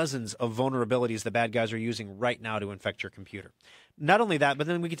dozens of vulnerabilities the bad guys are using right now to infect your computer. Not only that, but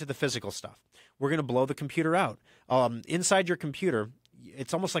then we get to the physical stuff. We're going to blow the computer out. Inside your computer,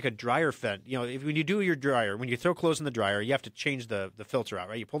 it's almost like a dryer vent. When you do your dryer, when you throw clothes in the dryer, you have to change the filter out,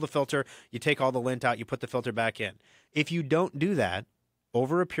 right? You pull the filter, you take all the lint out, you put the filter back in. If you don't do that,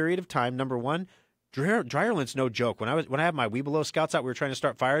 over a period of time, number one, dryer lint's no joke. When I had my Webelow Scouts out, we were trying to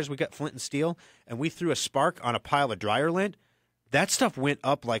start fires. We got flint and steel, and we threw a spark on a pile of dryer lint. That stuff went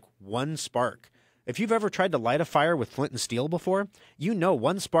up like one spark. If you've ever tried to light a fire with flint and steel before,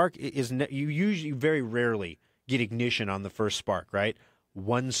 one spark you usually very rarely get ignition on the first spark, right?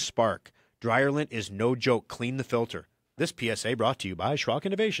 One spark. Dryer lint is no joke. Clean the filter. This PSA brought to you by Schrock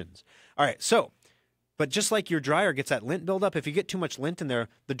Innovations. All right, but just like your dryer gets that lint buildup, if you get too much lint in there,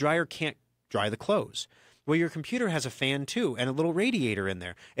 the dryer can't dry the clothes. Well, your computer has a fan too and a little radiator in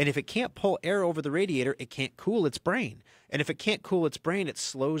there. And if it can't pull air over the radiator, it can't cool its brain. And if it can't cool its brain, it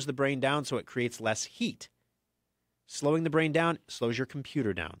slows the brain down so it creates less heat. Slowing the brain down slows your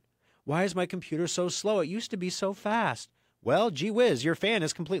computer down. Why is my computer so slow? It used to be so fast. Well, gee whiz, your fan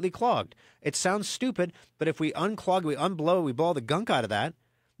is completely clogged. It sounds stupid, but if we unclog, we unblow, we blow all the gunk out of that,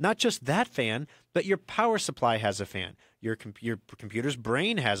 not just that fan, but your power supply has a fan. Your computer's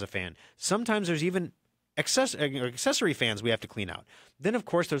brain has a fan. Sometimes there's even accessory fans we have to clean out. Then, of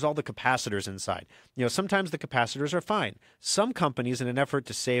course, there's all the capacitors inside. You know, sometimes the capacitors are fine. Some companies, in an effort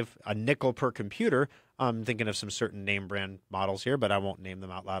to save a nickel per computer, I'm thinking of some certain name brand models here, but I won't name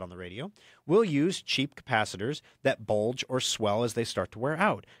them out loud on the radio, will use cheap capacitors that bulge or swell as they start to wear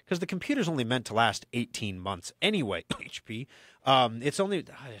out. Because the computer's only meant to last 18 months anyway, HP. It's only,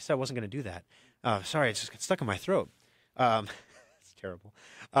 I said I wasn't going to do that. Sorry, it just got stuck in my throat. It's terrible.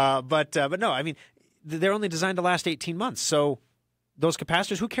 But no, I mean, they're only designed to last 18 months. So those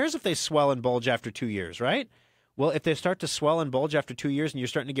capacitors, who cares if they swell and bulge after 2 years, right? Well, if they start to swell and bulge after 2 years and you're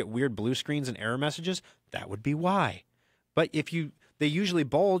starting to get weird blue screens and error messages, that would be why. But they usually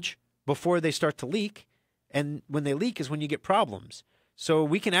bulge before they start to leak, and when they leak is when you get problems. So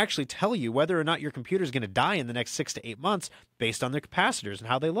we can actually tell you whether or not your computer is going to die in the next 6 to 8 months based on their capacitors and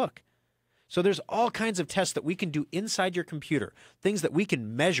how they look. So there's all kinds of tests that we can do inside your computer, things that we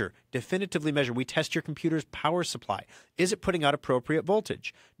can measure, definitively measure. We test your computer's power supply. Is it putting out appropriate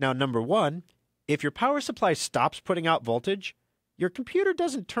voltage? Now, number one, if your power supply stops putting out voltage, your computer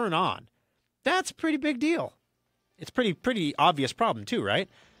doesn't turn on. That's a pretty big deal. It's a pretty obvious problem too, right?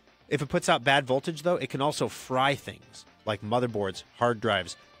 If it puts out bad voltage, though, it can also fry things like motherboards, hard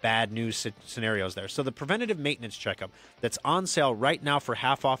drives, bad news scenarios there. So the preventative maintenance checkup that's on sale right now for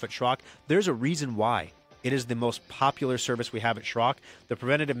half off at Schrock, there's a reason why. It is the most popular service we have at Schrock. The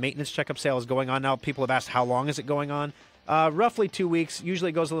preventative maintenance checkup sale is going on now. People have asked, how long is it going on? Roughly 2 weeks. Usually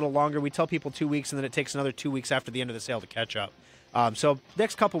it goes a little longer. We tell people 2 weeks, and then it takes another 2 weeks after the end of the sale to catch up. So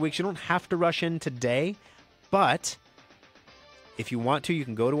next couple weeks, you don't have to rush in today, but if you want to, you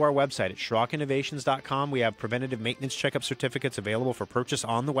can go to our website at SchrockInnovations.com. We have preventative maintenance checkup certificates available for purchase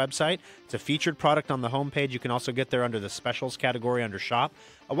on the website. It's a featured product on the homepage. You can also get there under the specials category under shop.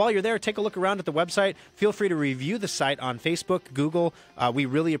 While you're there, take a look around at the website. Feel free to review the site on Facebook, Google. We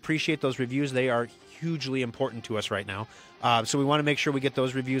really appreciate those reviews. They are hugely important to us right now. So we want to make sure we get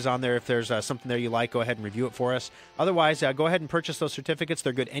those reviews on there. If there's something there you like, go ahead and review it for us. Otherwise, go ahead and purchase those certificates.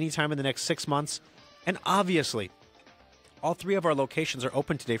 They're good anytime in the next 6 months. And obviously, all 3 of our locations are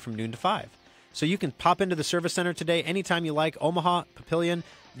open today from noon to 5. So you can pop into the service center today anytime you like. Omaha, Papillion,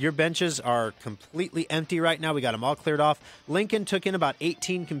 your benches are completely empty right now. We got them all cleared off. Lincoln took in about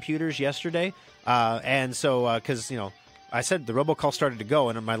 18 computers yesterday. And so, because, I said the robocall started to go,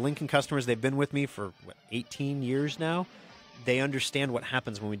 and my Lincoln customers, they've been with me for, 18 years now. They understand what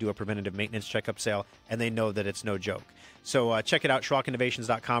happens when we do a preventative maintenance checkup sale, and they know that it's no joke. So check it out,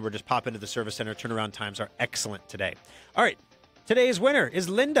 SchrockInnovations.com, or just pop into the service center. Turnaround times are excellent today. All right, today's winner is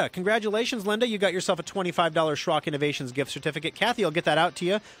Linda. Congratulations, Linda. You got yourself a $25 Schrock Innovations gift certificate. Kathy will get that out to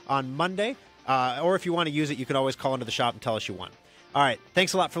you on Monday. Or if you want to use it, you can always call into the shop and tell us you won. All right,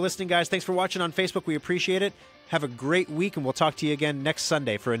 thanks a lot for listening, guys. Thanks for watching on Facebook. We appreciate it. Have a great week, and we'll talk to you again next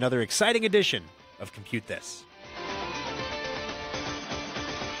Sunday for another exciting edition of Compute This.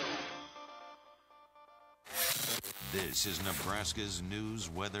 This is Nebraska's news,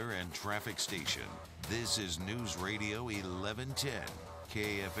 weather, and traffic station. This is News Radio 1110,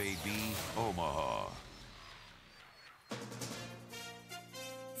 KFAB, Omaha.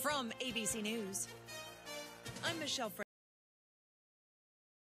 From ABC News, I'm Michelle Fred.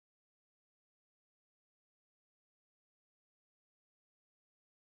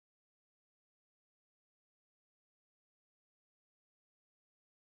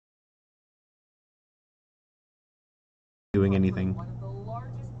 Doing anything.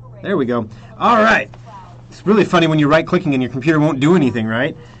 There we go. All right. It's really funny when you're right-clicking and your computer won't do anything,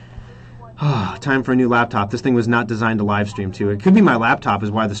 right? Time for a new laptop. This thing was not designed to live stream to. It could be my laptop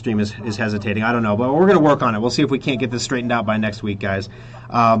is why the stream is hesitating. I don't know, but we're going to work on it. We'll see if we can't get this straightened out by next week, guys.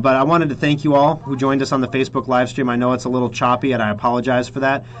 But I wanted to thank you all who joined us on the Facebook live stream. I know it's a little choppy, and I apologize for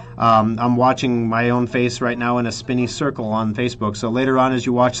that. I'm watching my own face right now in a spinny circle on Facebook, so later on as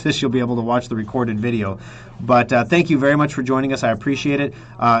you watch this, you'll be able to watch the recorded video. But thank you very much for joining us. I appreciate it.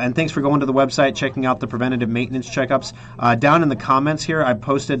 And thanks for going to the website, checking out the preventative maintenance checkups. Down in the comments here, I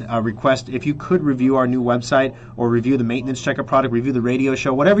posted a request. If you could review our new website or review the maintenance checkup product, review the radio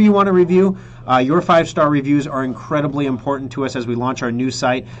show, whatever you want to review, your 5-star reviews are incredibly important to us as we launch our new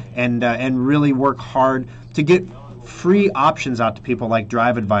site and really work hard to get free options out to people like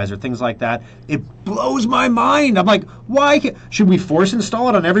Drive Advisor, things like that. It blows my mind. I'm like, why should we force install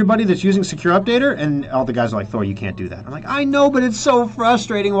it on everybody that's using Secure Updater? And all the guys are like, Thor, you can't do that. I'm like, I know, but it's so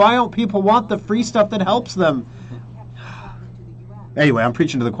frustrating. Why don't people want the free stuff that helps them? Anyway, I'm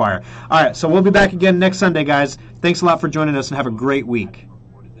preaching to the choir. All right, so we'll be back again next Sunday, guys. Thanks a lot for joining us, and have a great week.